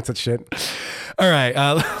 God, we're talking such shit. All right,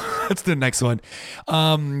 let's do the next one.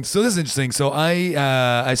 So this is interesting. So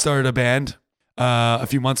I started a band a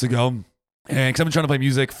few months ago, and because I've been trying to play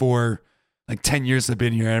music for like 10 years I've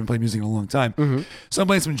been here. I haven't played music in a long time. Mm-hmm. So I'm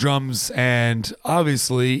playing some drums, and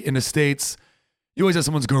obviously in the States, you always have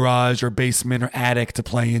someone's garage or basement or attic to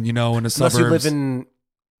play in, in the suburbs. Unless you live in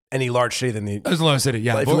any large city than there's a large city,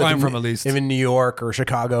 yeah. Where I'm from, at least. Even New York or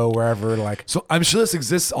Chicago, wherever, like. So I'm sure this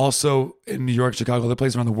exists also in New York, Chicago, other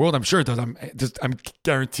places around the world. I'm sure it does. I'm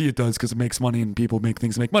guarantee it does because it makes money and people make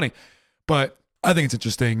things make money. But I think it's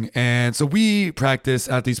interesting. And so we practice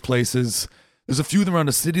at these places. There's a few of them around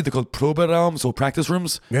the city. They're called Proberaum, so practice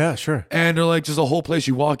rooms. Yeah, sure. And they're like just a whole place.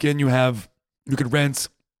 You walk in, you could rent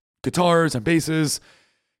guitars and basses,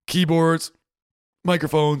 keyboards,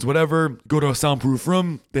 microphones, whatever. Go to a soundproof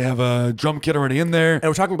room. They have a drum kit already in there. And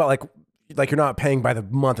we're talking about like you're not paying by the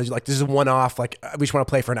month. It's like this is a one-off. Like we just want to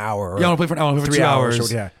play for an hour. I want to play for an hour, for 2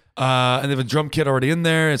 hours. Yeah. And they have a drum kit already in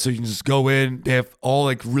there, and so you can just go in. They have all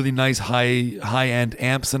like really nice high-end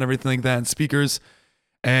amps and everything like that, and speakers.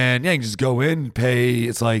 And yeah, you can just go in, pay.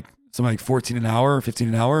 It's like something like 14 an hour, 15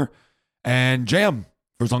 an hour, and jam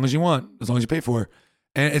for as long as you want, as long as you pay for it.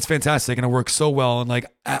 And it's fantastic, and it works so well. And like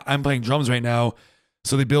I'm playing drums right now.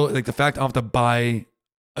 So they build like the fact I don't have to buy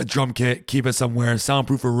a drum kit, keep it somewhere,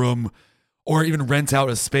 soundproof a room, or even rent out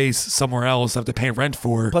a space somewhere else I have to pay rent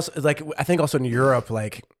for. Plus, like I think also in Europe,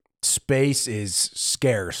 like space is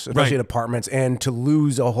scarce, especially in apartments, and to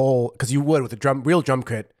lose a whole because you would with a real drum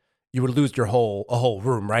kit, you would lose a whole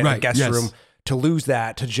room, right? A guest room. To lose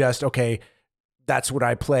that to just that's what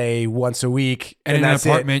I play once a week, and in an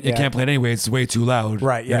apartment you can't play it anyway. It's way too loud,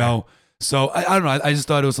 right? Yeah. So I don't know. I just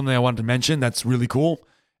thought it was something I wanted to mention. That's really cool.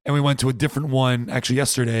 And we went to a different one actually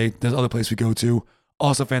yesterday. There's another place we go to.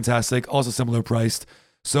 Also fantastic. Also similar priced.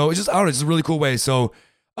 So it's just, I don't know. It's just a really cool way. So,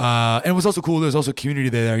 and it was also cool. There's also community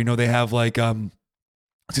there. They have like, I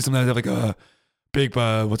see sometimes they have like a big,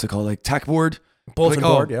 what's it called? Like tack board. Bulletin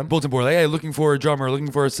board, yeah. Bulletin board. Like, hey, looking for a drummer,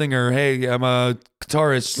 looking for a singer. Hey, I'm a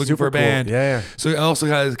guitarist, looking for a band. Cool. Yeah. So it also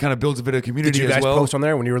kind of builds a bit of community as well. Did you guys post on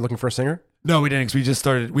there when you were looking for a singer? No, we didn't. Cause we just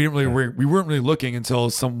started. We weren't really looking until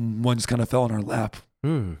someone just kind of fell in our lap.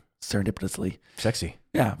 Serendipitously. Sexy.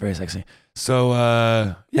 Yeah, very sexy. So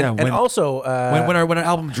and also when our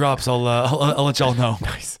album drops, I'll let y'all know.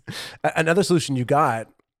 Nice. Another solution you got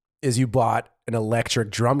is you bought an electric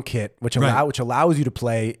drum kit, which allows you to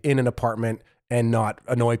play in an apartment and not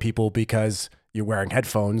annoy people because you're wearing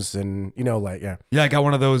headphones and Yeah, I got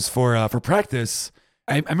one of those for practice.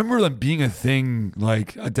 I remember them being a thing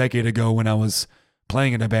like a decade ago when I was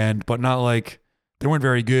playing in a band, but not like they weren't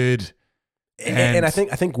very good. And I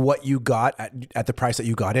think what you got at the price that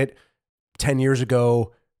you got it 10 years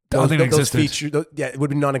ago, those features, it would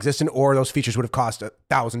be non-existent, or those features would have cost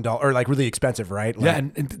 $1,000 or like really expensive, right? Like, yeah,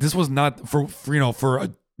 and this was not for a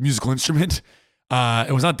musical instrument.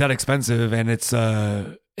 It was not that expensive, and it's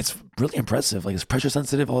really impressive. Like it's pressure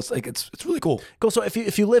sensitive. It's really cool. Cool. So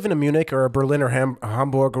if you live in a Munich or a Berlin or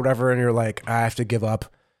Hamburg or whatever, and you're like, I have to give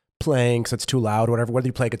up playing because it's too loud, or whatever, whether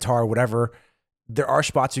you play guitar or whatever, there are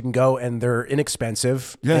spots you can go and they're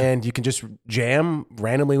inexpensive, and you can just jam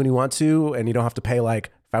randomly when you want to, and you don't have to pay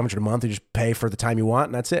like $500 a month. You just pay for the time you want,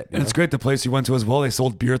 and that's it. And it's great. The place you went to as well, they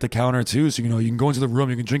sold beer at the counter too. So, you can go into the room,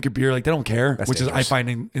 you can drink your beer. Like they don't care, That's which dangerous. is, I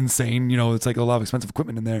find insane. It's like a lot of expensive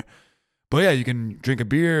equipment in there. But yeah, you can drink a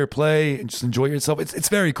beer, play, and just enjoy yourself. It's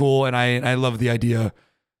very cool. And I love the idea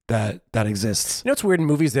that exists. It's weird in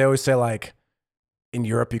movies. They always say like, in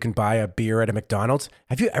Europe, you can buy a beer at a McDonald's.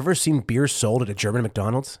 Have you ever seen beer sold at a German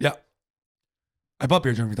McDonald's? Yeah. I bought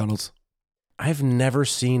beer at McDonald's. I've never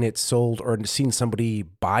seen it sold or seen somebody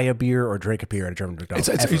buy a beer or drink a beer at a German McDonald's.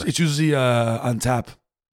 It's usually on tap.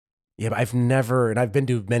 Yeah, but I've never, and I've been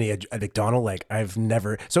to many at McDonald's, like I've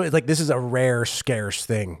never, so it's like this is a rare, scarce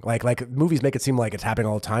thing. Like movies make it seem like it's happening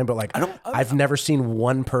all the time, but like I've never seen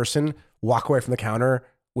one person walk away from the counter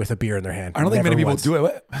with a beer in their hand. I don't think Never many people once. do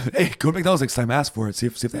it. Hey, go to McDonald's next time, ask for it, see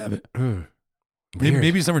if they have it. Weird. Maybe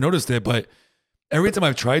you just never noticed it, but every time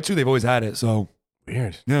I've tried to, they've always had it. So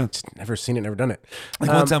Weird. yeah, Just never seen it, never done it. like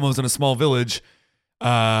one time I was in a small village.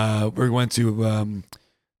 We went to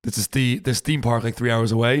this theme park like 3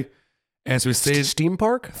 hours away, and so we stayed Steam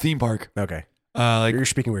Park? theme park. Okay. Like You're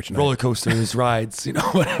speaking weird tonight. roller coasters, rides,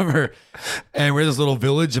 whatever. And we're in this little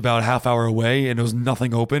village about a half hour away, and there was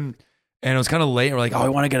nothing open. And it was kind of late. And we're like, I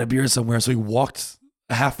want to get a beer somewhere. So we walked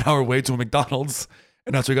a half an hour away to a McDonald's,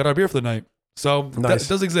 and that's where we got our beer for the night. So Nice. that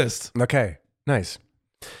does exist. Okay, nice.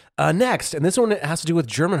 Next, and this one has to do with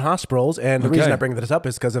German hospitals, and the Okay. reason I bring this up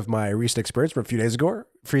is because of my recent experience from a few days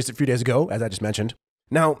ago, as I just mentioned.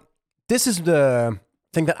 Now, this is the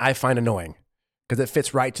thing that I find annoying because it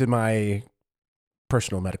fits right to my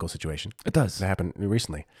personal medical situation It does. that happened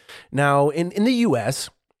recently. Now, in the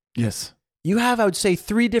U.S., Yes. you have, I would say,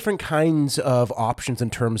 3 different kinds of options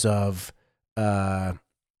in terms of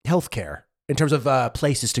healthcare, in terms of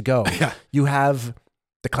places to go. Yeah. You have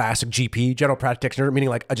the classic GP, general practitioner, meaning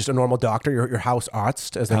like just a normal doctor, your house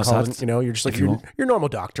arzt, as they call Hausarzt, it. You're just like if you your normal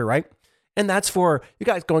doctor, right? And that's for you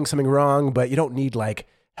guys going something wrong, but you don't need like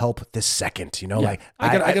help this second. Yeah. Like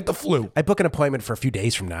I get the flu. I book an appointment for a few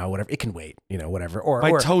days from now, whatever. It can wait, whatever.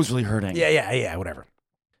 My or toe's really hurting. yeah, whatever.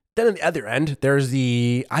 Then on the other end, there's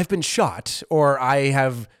the I've been shot, or I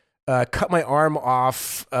have cut my arm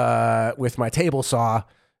off with my table saw.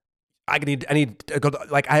 I need to go.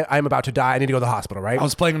 Like I'm about to die. I need to go to the hospital. Right? I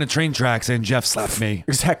was playing on the train tracks, and Jeff slapped me.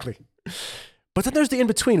 Exactly. But then there's the in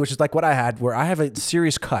between, which is like what I had, where I have a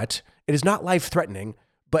serious cut. It is not life threatening,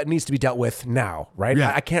 but it needs to be dealt with now. Right?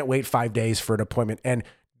 Yeah. I can't wait 5 days for an appointment. And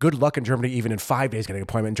good luck in Germany, even in 5 days getting an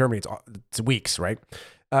appointment. In Germany, it's weeks. Right?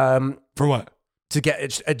 For what? To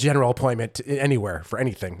get a general appointment anywhere for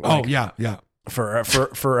anything. Oh, yeah.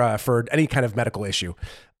 For any kind of medical issue.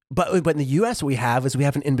 But in the U.S., what we have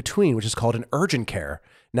an in between, which is called an urgent care.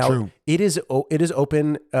 Now True. it is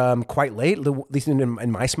open quite late. At least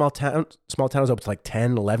in my small town is open to like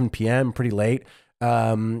 10, 11 p.m. Pretty late.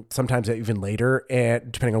 Sometimes even later,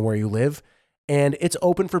 and depending on where you live. And it's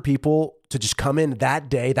open for people to just come in that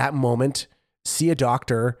day, that moment, see a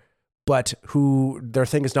doctor, but who their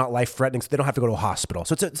thing is not life threatening, so they don't have to go to a hospital.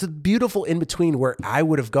 So it's a beautiful in between where I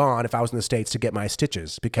would have gone if I was in the States to get my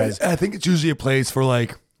stitches, because I think it's usually a place for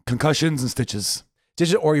like concussions and stitches.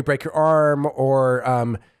 or you break your arm,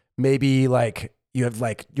 or maybe like you have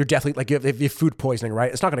like you're definitely like you have food poisoning,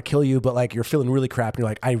 right? It's not going to kill you, but like you're feeling really crap, and you're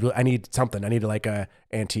like I need something. I need like a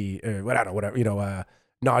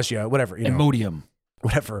nausea, whatever, Imodium.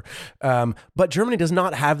 whatever. But Germany does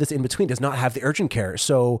not have this in between, does not have the urgent care.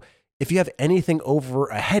 So if you have anything over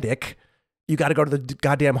a headache, you got to go to the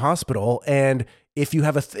goddamn hospital. And if you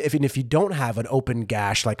have if you don't have an open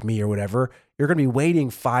gash like me or whatever, you're going to be waiting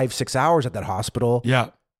 5-6 hours at that hospital. Yeah.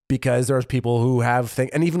 Because there's people who have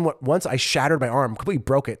things. And even once I shattered my arm, completely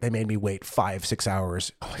broke it, they made me wait 5-6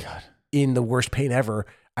 hours. Oh my God. In the worst pain ever.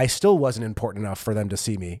 I still wasn't important enough for them to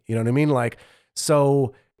see me. You know what I mean? Like,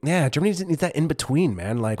 so yeah, Germany needs that in between,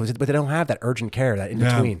 man. Like, but they don't have that urgent care, that in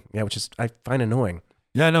between. Yeah, which is I find annoying.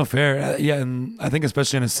 Yeah, no, fair. Yeah, and I think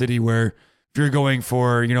especially in a city where if you're going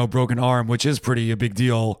for, broken arm, which is pretty a big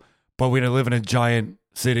deal, but we live in a giant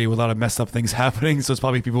city with a lot of messed up things happening, so it's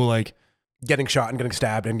probably people like getting shot and getting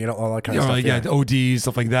stabbed and all that kind of Or stuff. like ODs,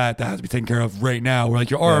 stuff like that has to be taken care of right now. Where like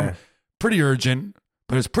your arm, Yeah. pretty urgent,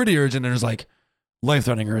 but it's pretty urgent, and there's like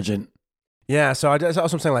life-threatening urgent. Yeah, so that's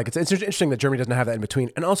also I'm saying, like, it's interesting that Germany doesn't have that in between.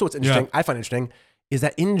 And also what's interesting, I find interesting, is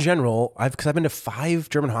that in general, because I've been to 5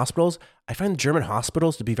 German hospitals, I find German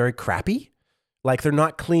hospitals to be very crappy. Like, they're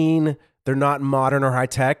not clean, they're not modern or high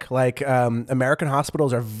tech. Like, American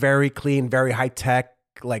hospitals are very clean, very high tech,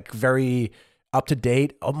 like very up to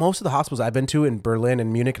date. Most of the hospitals I've been to in Berlin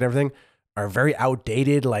and Munich and everything are very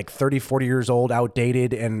outdated, like 30, 40 years old,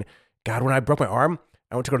 outdated. And God, when I broke my arm,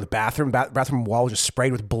 I went to go to the bathroom. Bathroom wall was just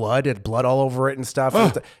sprayed with blood. It had blood all over it and stuff.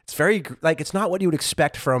 Oh. It's very, like, it's not what you would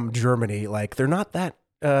expect from Germany. Like, they're not that.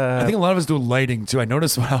 I think a lot of us do lighting too. I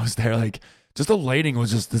noticed when I was there, like just the lighting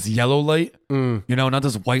was just this yellow light, not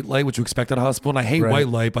this white light, which you expect at a hospital. And I hate white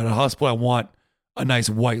light, but at a hospital, I want a nice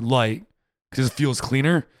white light because it feels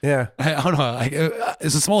cleaner. Yeah. I don't know.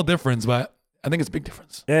 It's a small difference, but I think it's a big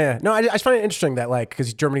difference. Yeah. No, I just find it interesting that, like,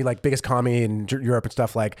 because Germany, like, biggest commie in Europe and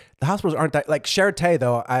stuff, like, the hospitals aren't that, like, Charité,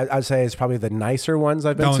 though, I'd say is probably the nicer ones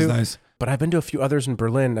I've been That to. one's nice. But I've been to a few others in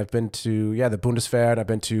Berlin. I've been to, the Bundeswehr. I've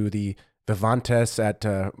been to the Vivantes at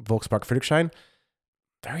Volkspark Friedrichshain.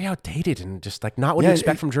 Very outdated and just, like, not what you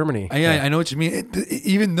expect from Germany. I know what you mean.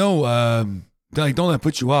 Even though, like, don't let that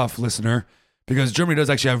put you off, listener, because Germany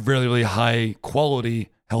does actually have really, really high quality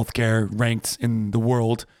healthcare ranked in the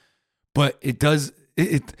world. But it does,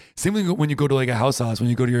 same thing when you go to like a house, when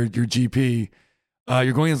you go to your GP,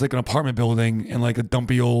 you're going into like an apartment building and like a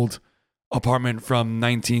dumpy old apartment from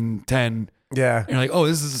 1910. Yeah. And you're like, oh,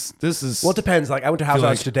 this is. Well, it depends. Like, I went to House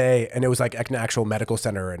like- today, and it was like an actual medical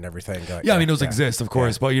center and everything. Like, Yeah, I mean, those exist, of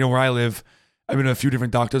course. But where I live, I've been to a few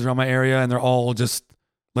different doctors around my area, and they're all just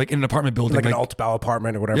like in an apartment building. Like an Altbau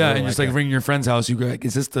apartment or whatever. Yeah, and just like ringing your friend's house, you go, like,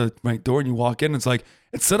 is this the right door? And you walk in, and it's like,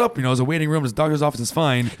 it's set up, as a waiting room. This doctor's office is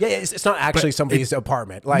fine. Yeah, it's not actually somebody's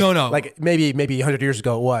apartment. Like, No. Like maybe 100 years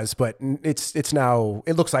ago it was, but it's now,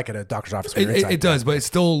 it looks like at a doctor's office. when you're inside. It does, but it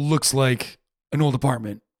still looks like an old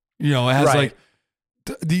apartment. It has Right.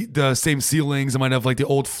 like the same ceilings. It might have like the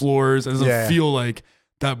old floors. It doesn't feel like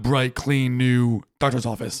that bright, clean, new doctor's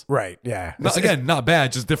office. Right, yeah. Again, not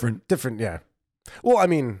bad, just different. Different, yeah. Well, I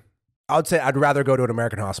mean, I'd say I'd rather go to an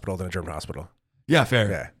American hospital than a German hospital. Yeah,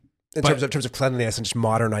 fair. Yeah. In terms of cleanliness and just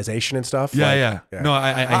modernization and stuff. Yeah. No,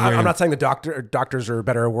 I hear you. I'm not saying the doctors are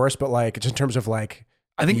better or worse, but like just in terms of like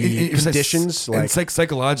I think the it's conditions, and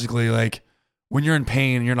psychologically, like when you're in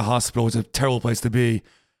pain and you're in a hospital, it's a terrible place to be.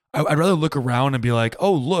 I'd rather look around and be like,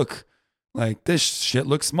 oh, look, like this shit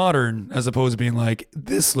looks modern, as opposed to being like,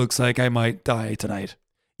 this looks like I might die tonight.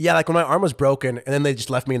 Yeah, like when my arm was broken and then they just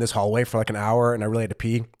left me in this hallway for like an hour and I really had to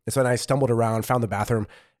pee. And so then I stumbled around, found the bathroom,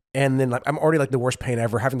 and then like I'm already like the worst pain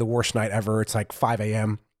ever, having the worst night ever. It's like 5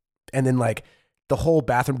 a.m. And then like the whole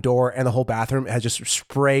bathroom door and the whole bathroom has just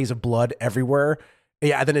sprays of blood everywhere.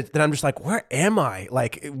 Yeah, then I'm just like, where am I?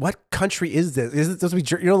 Like, what country is this? Is it supposed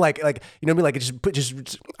to be, like it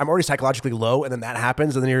just I'm already psychologically low, and then that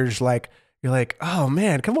happens, and then you're like, oh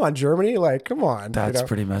man, come on, Germany, like, come on. That's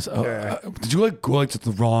pretty messed up. Did you like go like to the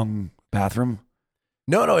wrong bathroom?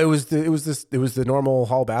 No, it was the normal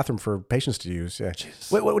hall bathroom for patients to use. Yeah.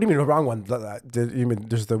 Jesus. Wait, what do you mean the wrong one? You mean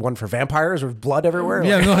there's the one for vampires with blood everywhere?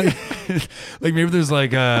 Yeah, no, like maybe there's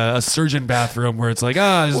like a surgeon bathroom where it's like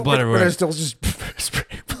there's blood everywhere. There's still just spray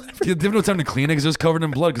blood. They have no time to clean it because it's just covered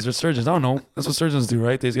in blood because they're surgeons. I don't know. That's what surgeons do,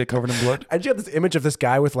 right? They just get covered in blood. I just have this image of this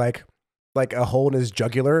guy with like a hole in his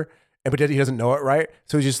jugular, but he doesn't know it, right?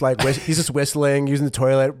 So he's just like he's just whistling, using the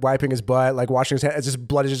toilet, wiping his butt, like washing his hands. It's just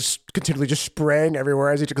blood is just continually just spraying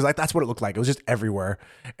everywhere as he because like that's what it looked like. It was just everywhere.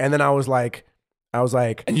 And then I was like,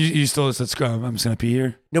 and you still said, "Scrub, I'm just gonna pee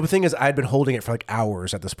here." No, but the thing is, I had been holding it for like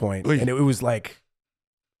hours at this point, and it was like.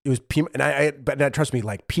 It was pee, but trust me,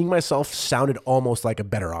 like peeing myself sounded almost like a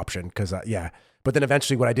better option because But then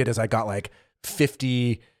eventually, what I did is I got like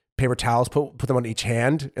 50 paper towels, put them on each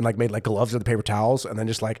hand, and like made like gloves of the paper towels, and then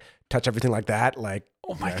just like touch everything like that. Like,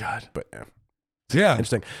 oh my god! But yeah,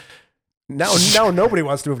 interesting. Now nobody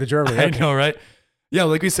wants to move to Germany. I know, right? Yeah,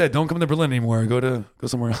 like we said, don't come to Berlin anymore. Go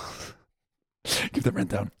somewhere else. Keep the rent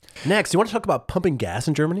down. Next, you want to talk about pumping gas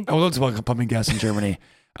in Germany? I would love to talk about pumping gas in Germany.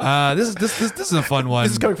 This is a fun one.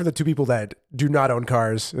 This is coming from the two people that do not own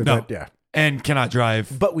cars. No. And cannot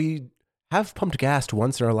drive. But we have pumped gas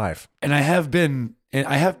once in our life. And I have been in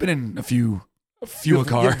a few a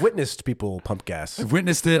car. You've witnessed people pump gas. I've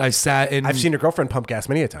witnessed it. I've seen your girlfriend pump gas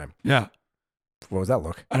many a time. Yeah. What was that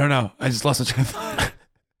look? I don't know. I just lost my train of thought.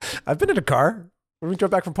 I've been in a car. We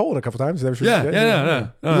drove back from Poland a couple times. No.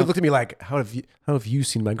 You looked at me like, how have you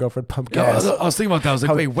seen my girlfriend pump gas? I was thinking about that. I was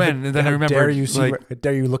like, wait, when? And then I remember, how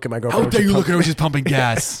dare you look at my girlfriend? How dare you look at her when she's pumping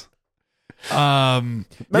gas?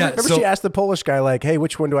 Remember she asked the Polish guy, like, hey,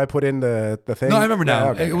 which one do I put in the thing? No, I remember now.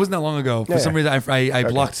 Yeah, okay. It wasn't that long ago. For some reason, I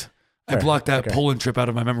blocked that Poland trip out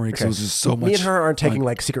of my memory because it was just so much. Me and her aren't taking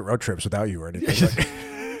like secret road trips without you or anything.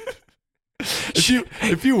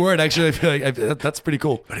 If you weren't, actually, I feel like that's pretty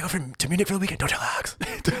cool. Want to go to Munich for the weekend? Don't tell Alex.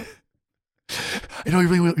 I know he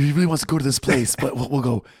really wants to go to this place, but we'll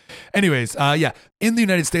go. Anyways, in the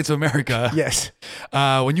United States of America, yes,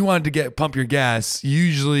 when you wanted to pump your gas, you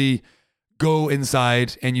usually go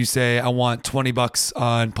inside and you say, I want $20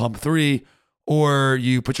 on pump 3, or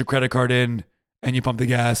you put your credit card in and you pump the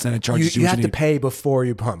gas and it charges you. You have to pay before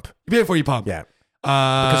you pump. You pay before you pump. Yeah.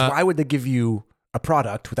 Because why would they give you a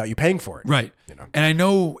product without you paying for it? Right. And I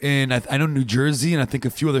know New Jersey and I think a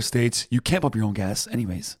few other states, you can't pump your own gas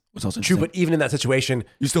anyways. Which also true, but even in that situation,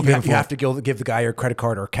 you still pay for it. You have to give the guy your credit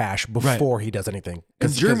card or cash before he does anything.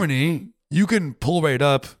 In Germany, you can pull right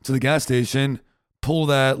up to the gas station, pull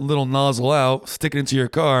that little nozzle out, stick it into your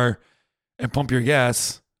car, and pump your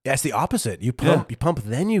gas. Yeah, it's the opposite. You pump,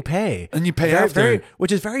 then you pay. And you pay after.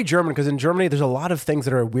 Which is very German, because in Germany, there's a lot of things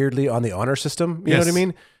that are weirdly on the honor system. You know what I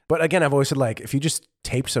mean? But again, I've always said, like, if you just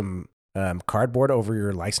tape some cardboard over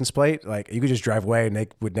your license plate, like, you could just drive away and they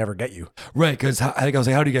would never get you. Right, because I think I was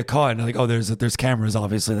like, how do you get caught? And they're like, oh, there's cameras,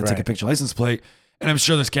 obviously, that take a picture license plate. And I'm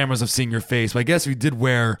sure there's cameras of seeing your face. But I guess if you did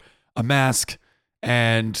wear a mask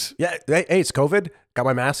and... Yeah, hey, it's COVID. Got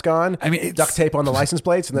my mask on. I mean, duct tape on the license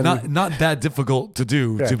plates. And then not that difficult to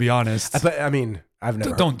do, to be honest. But I mean, I've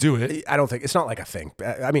never... Don't do it. I don't think... It's not like a thing.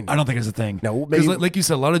 I mean... I don't think it's a thing. No, because like you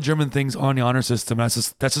said, a lot of German things on the honor system, that's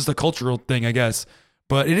just a cultural thing, I guess.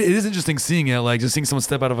 But it is interesting seeing it, like just seeing someone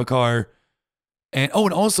step out of a car. And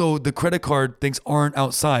also the credit card things aren't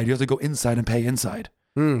outside. You have to go inside and pay inside.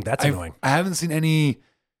 That's annoying. I haven't seen any,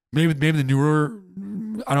 maybe the newer,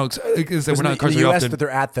 I don't know, we're not in cars the US, often. but they're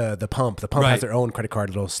at the pump. The pump has their own credit card,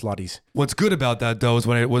 little slotties. What's good about that though is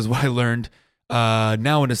what I learned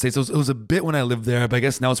now in the States. It was a bit when I lived there, but I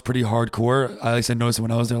guess now it's pretty hardcore. At least I noticed it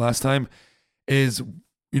when I was there last time, is...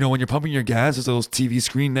 when you're pumping your gas, there's a little TV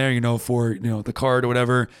screen there, for, the card or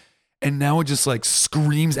whatever. And now it just like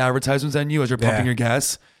screams advertisements at you as you're pumping your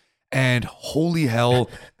gas. And holy hell,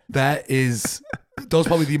 that was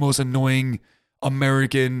probably the most annoying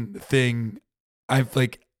American thing.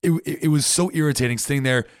 It was so irritating sitting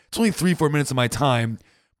there. It's only 3-4 minutes of my time,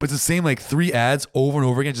 but it's the same like 3 ads over and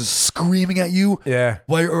over again, just screaming at you. Yeah.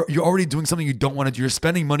 While you're already doing something you don't want to do. You're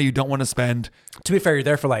spending money you don't want to spend. To be fair, you're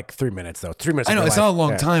there for like 3 minutes though. 3 minutes. I know it's not a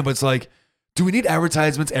long time, but it's like, do we need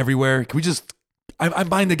advertisements everywhere? Can we just? I'm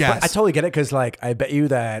buying the gas. But I totally get it, because like I bet you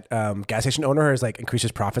that gas station owner has like increased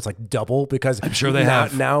his profits like double, because I'm sure they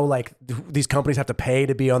have now. Like these companies have to pay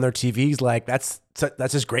to be on their TVs. Like that's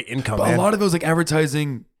just great income. But man. A lot of those like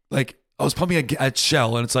advertising, like I was pumping at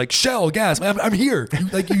Shell, and it's like, Shell gas. I'm here.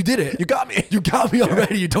 You did it. You got me. You got me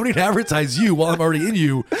already. You don't need to advertise you while I'm already in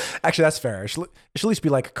you. Actually, that's fair. It should at least be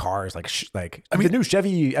like cars, the new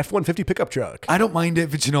Chevy F-150 pickup truck. I don't mind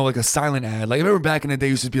if it's like a silent ad. Like I remember back in the day,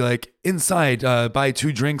 it used to be like, inside, buy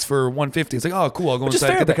 2 drinks for $150. It's like, oh cool, I'll go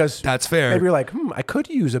inside. Fair, because that's fair. Maybe you're like, I could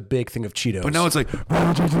use a big thing of Cheetos. But now it's like,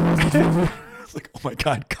 it's like, oh my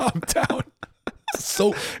god, calm down.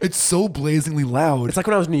 It's so blazingly loud. It's like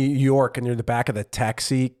when I was in New York and you're in the back of the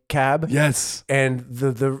taxi cab. Yes. And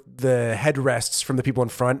the headrests from the people in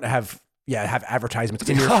front have advertisements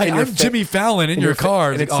in your Hi, I'm Jimmy Fallon in your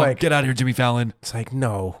car. And it's like, get out of here, Jimmy Fallon. It's like,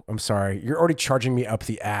 no, I'm sorry. You're already charging me up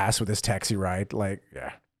the ass with this taxi ride. Like,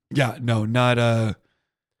 yeah. Yeah, no, not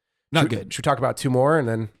good. Should we talk about 2 more and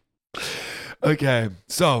then? Okay.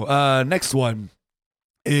 So, next one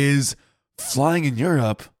is flying in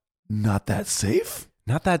Europe. Not that safe?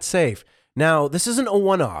 Not that safe. Now, this isn't a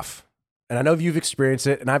one-off. And I know you've experienced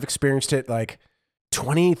it, and I've experienced it like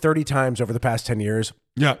 20, 30 times over the past 10 years.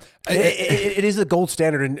 Yeah. It is the gold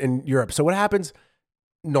standard in Europe. So what happens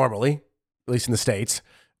normally, at least in the States,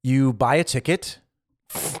 you buy a ticket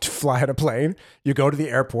to fly on a plane. You go to the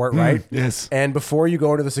airport, right? Yes. And before you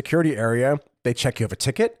go into the security area, they check you have a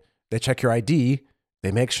ticket. They check your ID.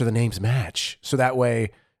 They make sure the names match. So that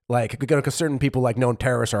way... Like, because certain people, like known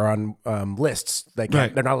terrorists, are on lists. They're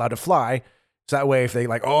not allowed to fly. So that way, if they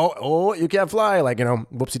like, oh, you can't fly, like,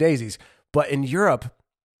 whoopsie daisies. But in Europe,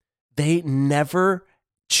 they never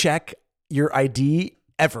check your ID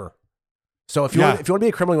ever. So if you want to be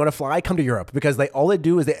a criminal, you want to fly, come to Europe, because all they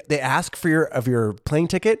do is they ask for your plane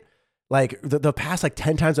ticket. Like the past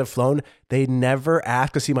 10 times I've flown, they never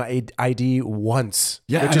ask to see my ID once.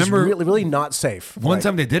 Yeah, which is really, really not safe. One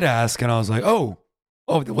time they did ask, and I was like, oh,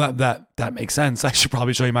 well, that makes sense. I should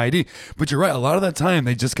probably show you my ID. But you're right. A lot of that time,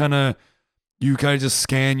 they just kind of just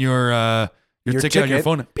scan your ticket on your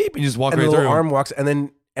phone, beep, and you just walk right through. The little arm walks, and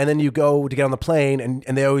then and then you go to get on the plane,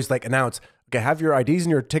 and they always like announce, okay, have your IDs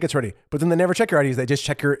and your tickets ready. But then they never check your IDs. They just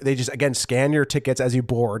again scan your tickets as you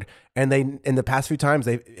board. And they, in the past few times,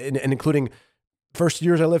 and including first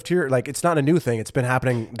years I lived here, like it's not a new thing. It's been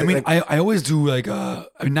happening. I mean, like, I always do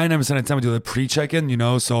 99% of the time I do the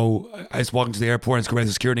pre-check-in, so I just walk into the airport and just go back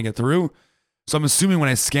to security and get through. So I'm assuming when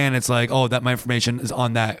I scan, it's like, oh, that my information is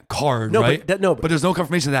on that card, right? But there's no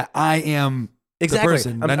confirmation that I am exactly. the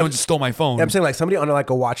person. I don't just stole my phone. I'm saying like somebody on like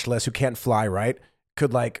a watch list who can't fly, right,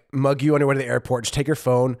 could like mug you on your way to the airport. Just take your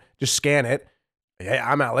phone, just scan it. Hey,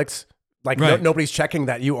 I'm Alex. Like nobody's checking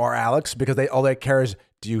that you are Alex because all they care is,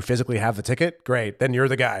 do you physically have the ticket? Great, then you're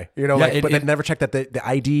the guy. But they never check that the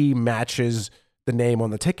ID matches the name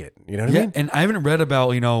on the ticket. You know what I mean? And I haven't read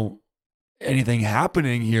about anything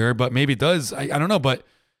happening here, but maybe it does. I don't know, but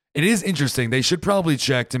it is interesting. They should probably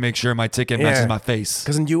check to make sure my ticket matches my face.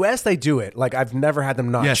 Because in US they do it. Like I've never had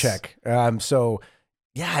them not check. So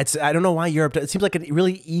yeah, I don't know why Europe. It seems like a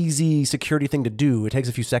really easy security thing to do. It takes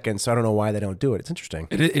a few seconds, so I don't know why they don't do it. It's interesting.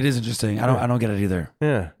 It is interesting. I don't get it either.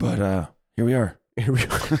 Yeah, but here we are.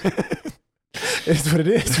 It's what it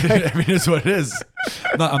is. Right? I mean, it's what it is.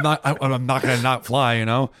 I'm not gonna not fly. And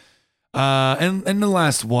the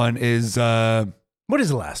last one is what is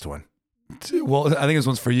the last one? Well, I think this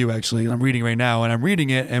one's for you actually. I'm reading right now, and I'm reading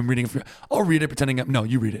it. I'll read it pretending. No,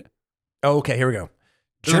 you read it. Oh, okay, here we go.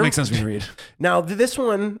 Sure, it makes sense for me to read. Now, this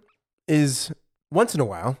one is once in a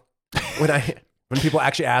while when people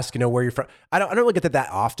actually ask, where you're from. I don't really get that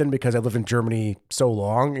often because I lived in Germany so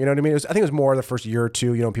long. You know what I mean? I think it was more the first year or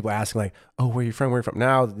two. People asking like, "Oh, where are you from? Where are you from?"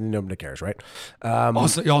 Now nobody cares, right?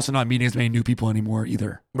 Also, you're also not meeting as many new people anymore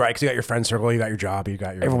either, right? Because you got your friend circle, you got your job, you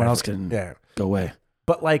got your everyone else can go away.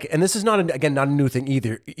 But and this is not a new thing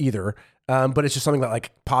either. But it's just something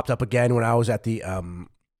that popped up again when I was at the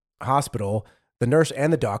hospital. The nurse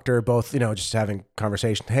and the doctor both, just having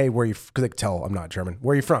conversation. Hey, where are you? Because they could tell I'm not German.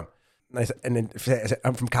 Where are you from? And I said,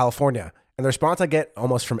 I'm from California. And the response I get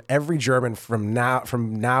almost from every German from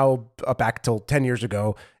now up back till 10 years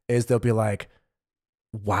ago is they'll be like,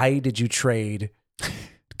 why did you trade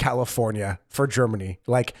California for Germany?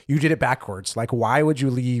 Like you did it backwards. Like, why would you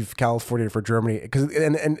leave California for Germany? Because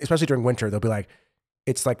and especially during winter, they'll be like,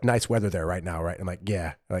 it's like nice weather there right now, right? I'm like,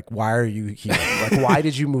 yeah. Like, why are you here? Like, why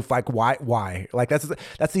did you move? Like, why? Like, that's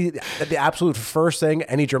the absolute first thing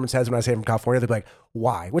any German says when I say I'm from California. They're like,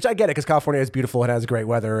 why? Which I get it because California is beautiful and has great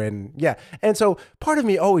weather, and yeah. And so part of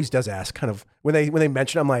me always does ask, kind of when they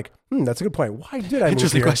mention, I'm like, that's a good point. Why did I move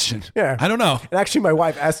Interesting here? question. Yeah, I don't know. And actually, my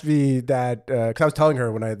wife asked me that because I was telling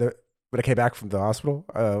her when I came back from the hospital,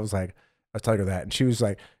 I was telling her that, and she was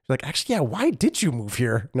like, actually, yeah, why did you move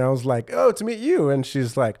here? And I was like, oh, to meet you. And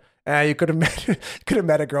she's like, you could have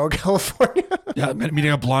met a girl in California. Yeah,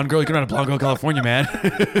 meeting a blonde girl. You could have met a blonde girl in California, man.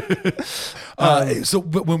 So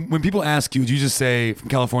when people ask you, do you just say from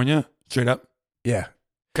California straight up? Yeah.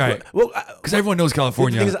 Okay. Well, because everyone knows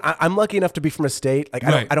California. The thing is, I'm lucky enough to be from a state. Like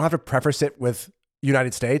I don't have to preface it with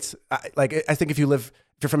United States. I think if you're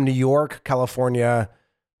from New York, California,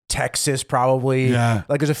 Texas, probably. Yeah.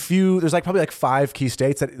 Like there's probably 5 key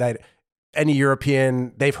states that any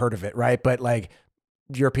European, they've heard of it, right? But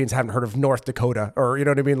Europeans haven't heard of North Dakota or, you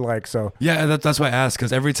know what I mean? So. Yeah, that's why I ask,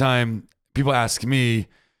 because every time people ask me,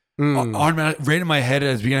 right in my head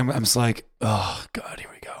at the beginning, I'm just like, oh, God, here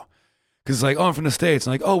we go. Because it's like, oh, I'm from the States.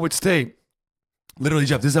 I'm like, oh, which state? Literally,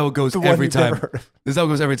 Jeff, this is how it goes every time. This is how it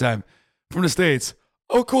goes every time. From the States.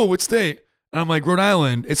 Oh, cool, which state? And I'm like, Rhode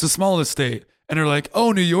Island. It's the smallest state. And they're like,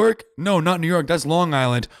 oh, New York? No, not New York. That's Long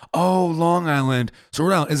Island. Oh, Long Island. So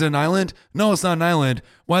Rhode Island, is it an island? No, it's not an island.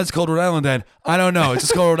 Why is it called Rhode Island then? I don't know. It's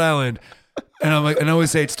just called Rhode Island. And I'm like, and I always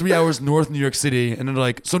say it's 3 hours north of New York City. And they're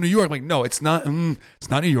like, so New York? I'm like, no, it's not. It's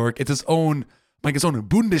not New York. It's its own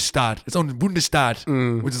Bundesstaat. Its own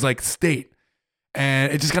Bundesstaat, which is like state.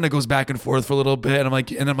 And it just kind of goes back and forth for a little bit. And I'm like,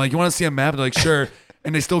 you want to see a map? And they're like, sure.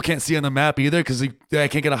 And they still can't see on the map either because I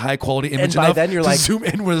can't get a high quality image. And by then you're like, zoom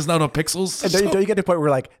in where there's not enough pixels. And don't you get to the point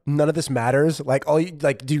where none of this matters?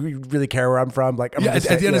 Do you really care where I'm from? At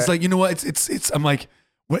the end it's like, you know what? It's. I'm like,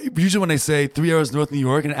 usually when I say 3 hours north of New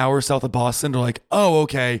York and an hour south of Boston, they're like, oh,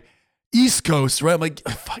 okay, East Coast, right? I'm like,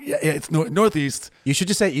 fuck, yeah, it's northeast. You should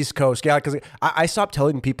just say East Coast, yeah, because I stopped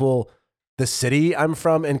telling people the city I'm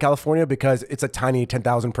from in California because it's a tiny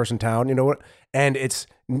 10,000 person town, you know what? And it's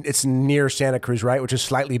near Santa Cruz, right? Which is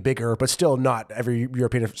slightly bigger, but still not every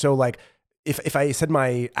European. So if I said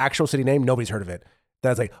my actual city name, nobody's heard of it. Then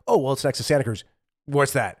I was like, oh, well, it's next to Santa Cruz.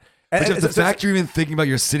 What's that? And the fact you're even thinking about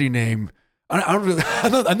your city name, I don't really,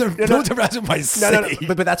 no one's ever asked my city.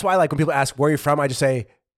 No. But that's why when people ask where you're from, I just say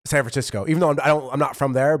San Francisco, even though I'm not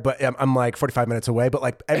from there, but I'm like 45 minutes away. But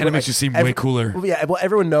like, And it makes you seem way cooler. Yeah, well,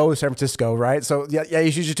 everyone knows San Francisco, right? So yeah,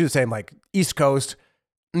 you should just do the same, like East Coast,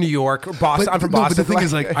 New York, Boston. I'm from Boston. But the thing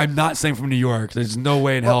is, like, I'm not saying from New York. There's no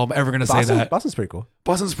way in hell I'm ever gonna say that. Boston's pretty cool.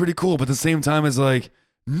 Boston's pretty cool, but at the same time, it's like,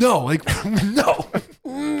 no, like, no,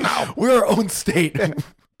 we're our own state.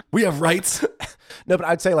 We have rights. No, but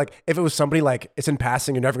I'd say like if it was somebody like it's in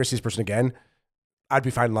passing, you're never gonna see this person again, I'd be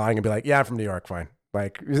fine lying and be like, yeah, I'm from New York, fine.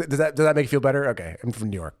 Like, does that make you feel better? Okay, I'm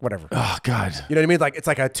from New York, whatever. Oh God, you know what I mean? Like it's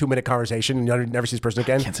like a 2-minute conversation, and you never see this person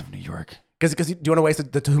again. I can't say from New York. Because do you want to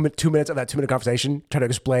waste the 2 minutes of that 2-minute conversation trying to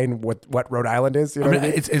explain what Rhode Island is? You know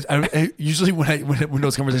I mean? Usually when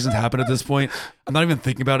those conversations happen at this point, I'm not even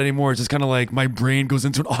thinking about it anymore. It's just kind of like my brain goes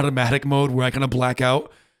into an automatic mode where I kind of black out,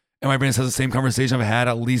 and my brain has the same conversation I've had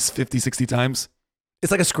at least 50, 60 times. It's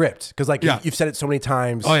like a script because like you've said it so many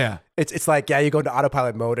times. Oh yeah, it's like you go into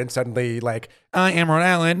autopilot mode and suddenly like I am Rhode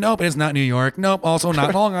Island. Nope, it's not New York. Nope, also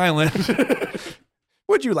not Long Island.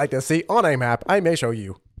 Would you like to see on a map? I may show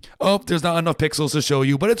you. Oh, there's not enough pixels to show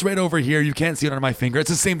you, but it's right over here. You can't see it on my finger. It's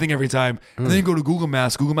the same thing every time. And then you go to Google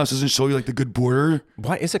Maps. Google Maps doesn't show you like the good border.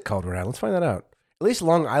 Why is it called Rhode Island? Let's find that out. At least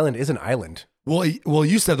Long Island is an island. Well, it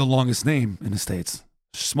used to have the longest name in the States.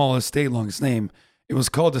 Smallest state, longest name. It was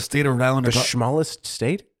called the state of Rhode Island. The smallest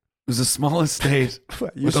state? It was the smallest state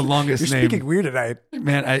with the longest name. You're speaking weird tonight.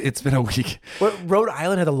 Man, it's been a week. What, Rhode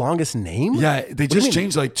Island had the longest name? Yeah, they just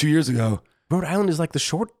changed like 2 years ago. Rhode Island is like the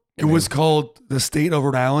short It was called the state of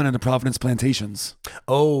Rhode Island and the Providence Plantations.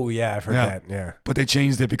 Oh, yeah, I've heard that. Yeah. But they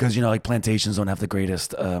changed it because, like plantations don't have the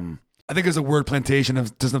greatest. I think there's a word plantation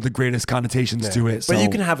doesn't have the greatest connotations to it. So. But you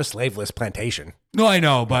can have a slaveless plantation. No, I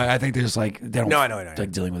know, but I think they're just like, they don't I know.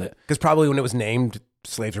 like dealing with it. Because probably when it was named,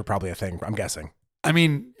 slaves were probably a thing, I'm guessing. I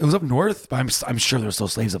mean, it was up north, but I'm sure there's still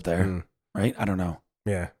slaves up there, right? I don't know.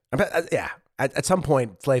 Yeah. Yeah. At some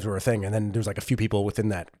point, slaves were a thing, and then there's like a few people within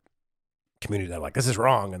that community that are like, this is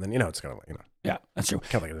wrong, and then, it's kind of like, Yeah, that's true.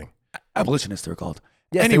 Kind of like everything. Abolitionists, they're called.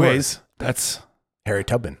 Yes, anyways, that's Harry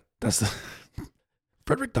Tubman. That's the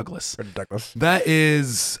Frederick Douglass. Frederick Douglass. That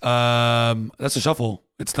is that's a shuffle.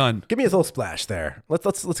 It's done. Give me a little splash there.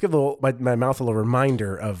 Let's give my mouth a little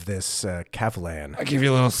reminder of this Kavalan. I'll give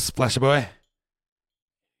you a little splash, boy.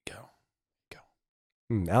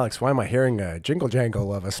 Alex, why am I hearing a jingle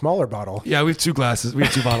jangle of a smaller bottle? Yeah, we have 2 glasses. We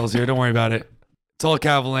have 2 bottles here. Don't worry about it. It's all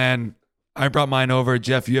Kavalan. I brought mine over.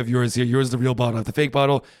 Jeff, you have yours here. Yours is the real bottle, not the fake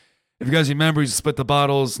bottle. If you guys remember, we split the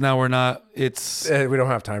bottles. Now we're not. It's we don't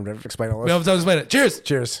have time to explain all this. We don't have time to explain it. Cheers.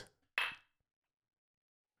 Cheers.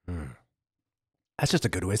 That's just a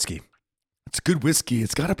good whiskey. It's good whiskey.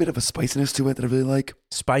 It's got a bit of a spiciness to it that I really like.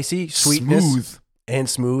 Spicy, sweetness,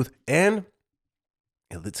 smooth, and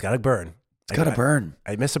it's got a burn. It's got a burn.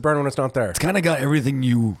 I miss a burn when it's not there. It's kind of got everything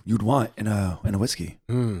you'd want in a whiskey.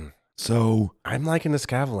 So I'm liking this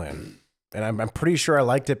Kavalan, and I'm pretty sure I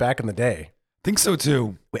liked it back in the day. Think so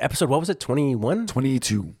too. Wait, episode, what was it? 21?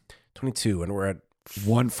 22. 22, and we're at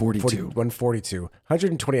 142. 142.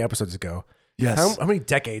 120 episodes ago. Yes. How many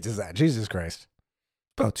decades is that? Jesus Christ.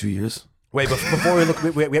 About 2 years. Wait, before we look,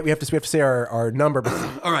 we have to say our number.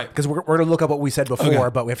 All right. Because we're going to look up what we said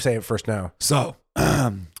before, but we have to say it first now. So,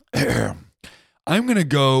 I'm going to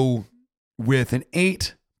go with an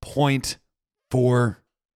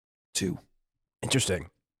 8.42. Interesting.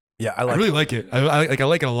 Yeah, I really like it. I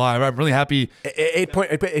like it a lot. I'm really happy.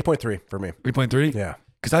 8.3 for me. 8.3? Yeah.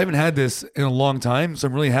 Because I haven't had this in a long time, so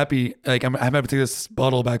I'm really happy. Like I'm happy to take this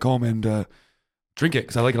bottle back home and drink it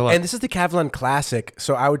because I like it a lot. And this is the Kavalan Classic,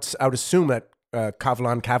 so I would assume that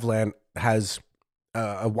Kavalan has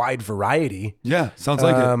a wide variety. Yeah, sounds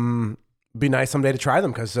like it. Be nice someday to try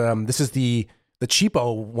them because this is the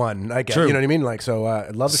cheapo one, I guess. True. You know what I mean? Like, so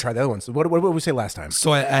I'd love to try the other ones. What did we say last time?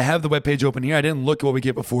 So I have the webpage open here. I didn't look at what we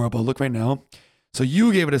gave before, but I'll look right now. So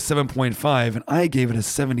you gave it a 7.5, and I gave it a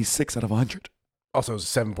 76 out of 100. Also, it was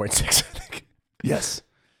 7.6, I think. Yes.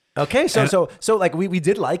 Okay, so like we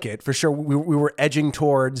did like it for sure. We were edging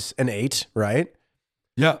towards an 8, right?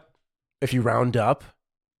 Yeah. If you round up,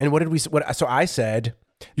 and what did we? So I said.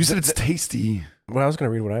 You said it's tasty. Well, I was going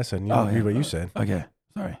to read what I said. You read what you said. Okay.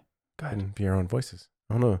 Sorry. Go ahead. And be your own voices.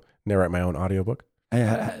 I don't know. Narrate my own audiobook. Hey,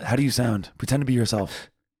 how do you sound? Pretend to be yourself.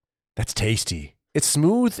 That's tasty. It's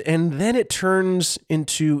smooth, and then it turns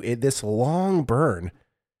into this long burn,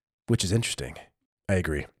 which is interesting. I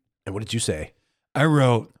agree. And what did you say? I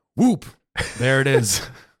wrote, whoop. There it is.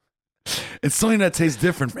 It's something that tastes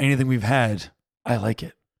different from anything we've had. I like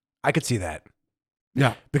it. I could see that.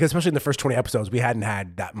 Yeah. Because especially in the first 20 episodes, we hadn't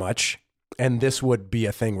had that much. And this would be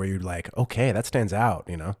a thing where you'd like, okay, that stands out,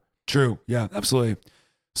 you know? True. Yeah, absolutely.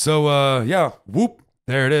 So, yeah, whoop.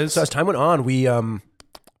 There it is. So as time went on, we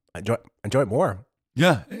enjoy it more.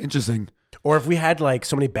 Yeah, interesting. Or if we had like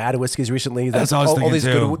so many bad whiskeys recently, that That's what I was all thinking these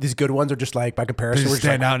too. these good ones are just like by They comparison, just we're just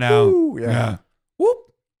stand like, out now. "Woo," Yeah. Whoop.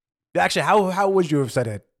 Actually, how would you have said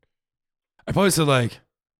it? I probably said like,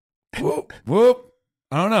 whoop, whoop.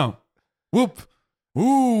 I don't know. Whoop.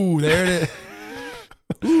 Ooh, there it is.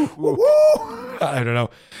 I don't know.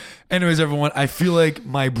 Anyways, everyone, I feel like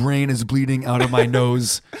my brain is bleeding out of my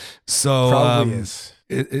nose. So Probably is.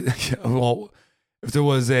 Well, if there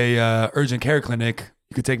was a urgent care clinic,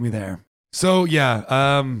 you could take me there. So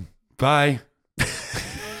yeah, bye.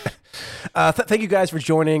 Thank you guys for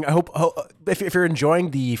joining. I hope if you're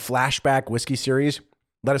enjoying the flashback whiskey series,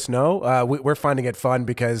 let us know. We're finding it fun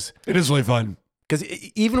because It is really fun.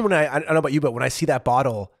 even when I don't know about you, but when I see that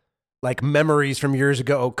bottle, like memories from years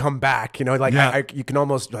ago come back. You know, like Yeah. you can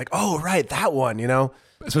almost be like, oh right, that one. You know,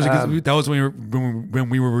 Especially because that was when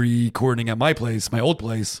we were recording at my place, my old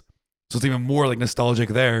place. So it's even more like nostalgic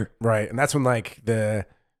there. right, and that's when like the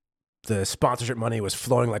sponsorship money was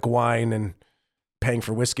flowing like wine and paying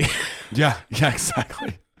for whiskey. Yeah,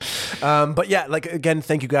 exactly. But yeah, like again,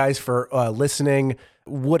 thank you guys for listening.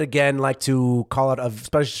 Would again like to call out a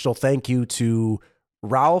special thank you to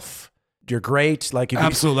Ralph. You're great. Like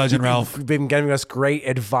Absolute legend, Ralph. You've been giving us great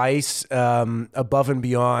advice above and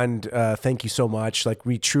beyond. Thank you so much. Like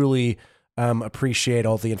we truly appreciate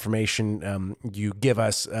all the information you give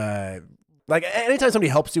us. Like anytime somebody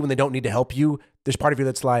helps you when they don't need to help you, there's part of you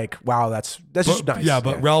that's like, wow, that's just nice. Yeah,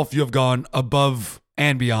 but Ralph, you have gone above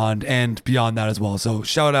and beyond that as well. So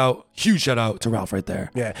huge shout out to Ralph right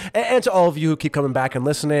there. Yeah, and to all of you who keep coming back and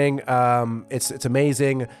listening, it's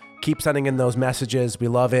amazing. Keep sending in those messages. We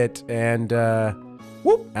love it. And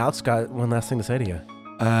Alex got one last thing to say to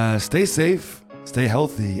you. Stay safe, stay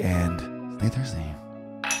healthy, and stay thirsty.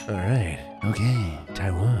 All right, Okay,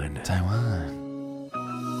 Taiwan. Taiwan.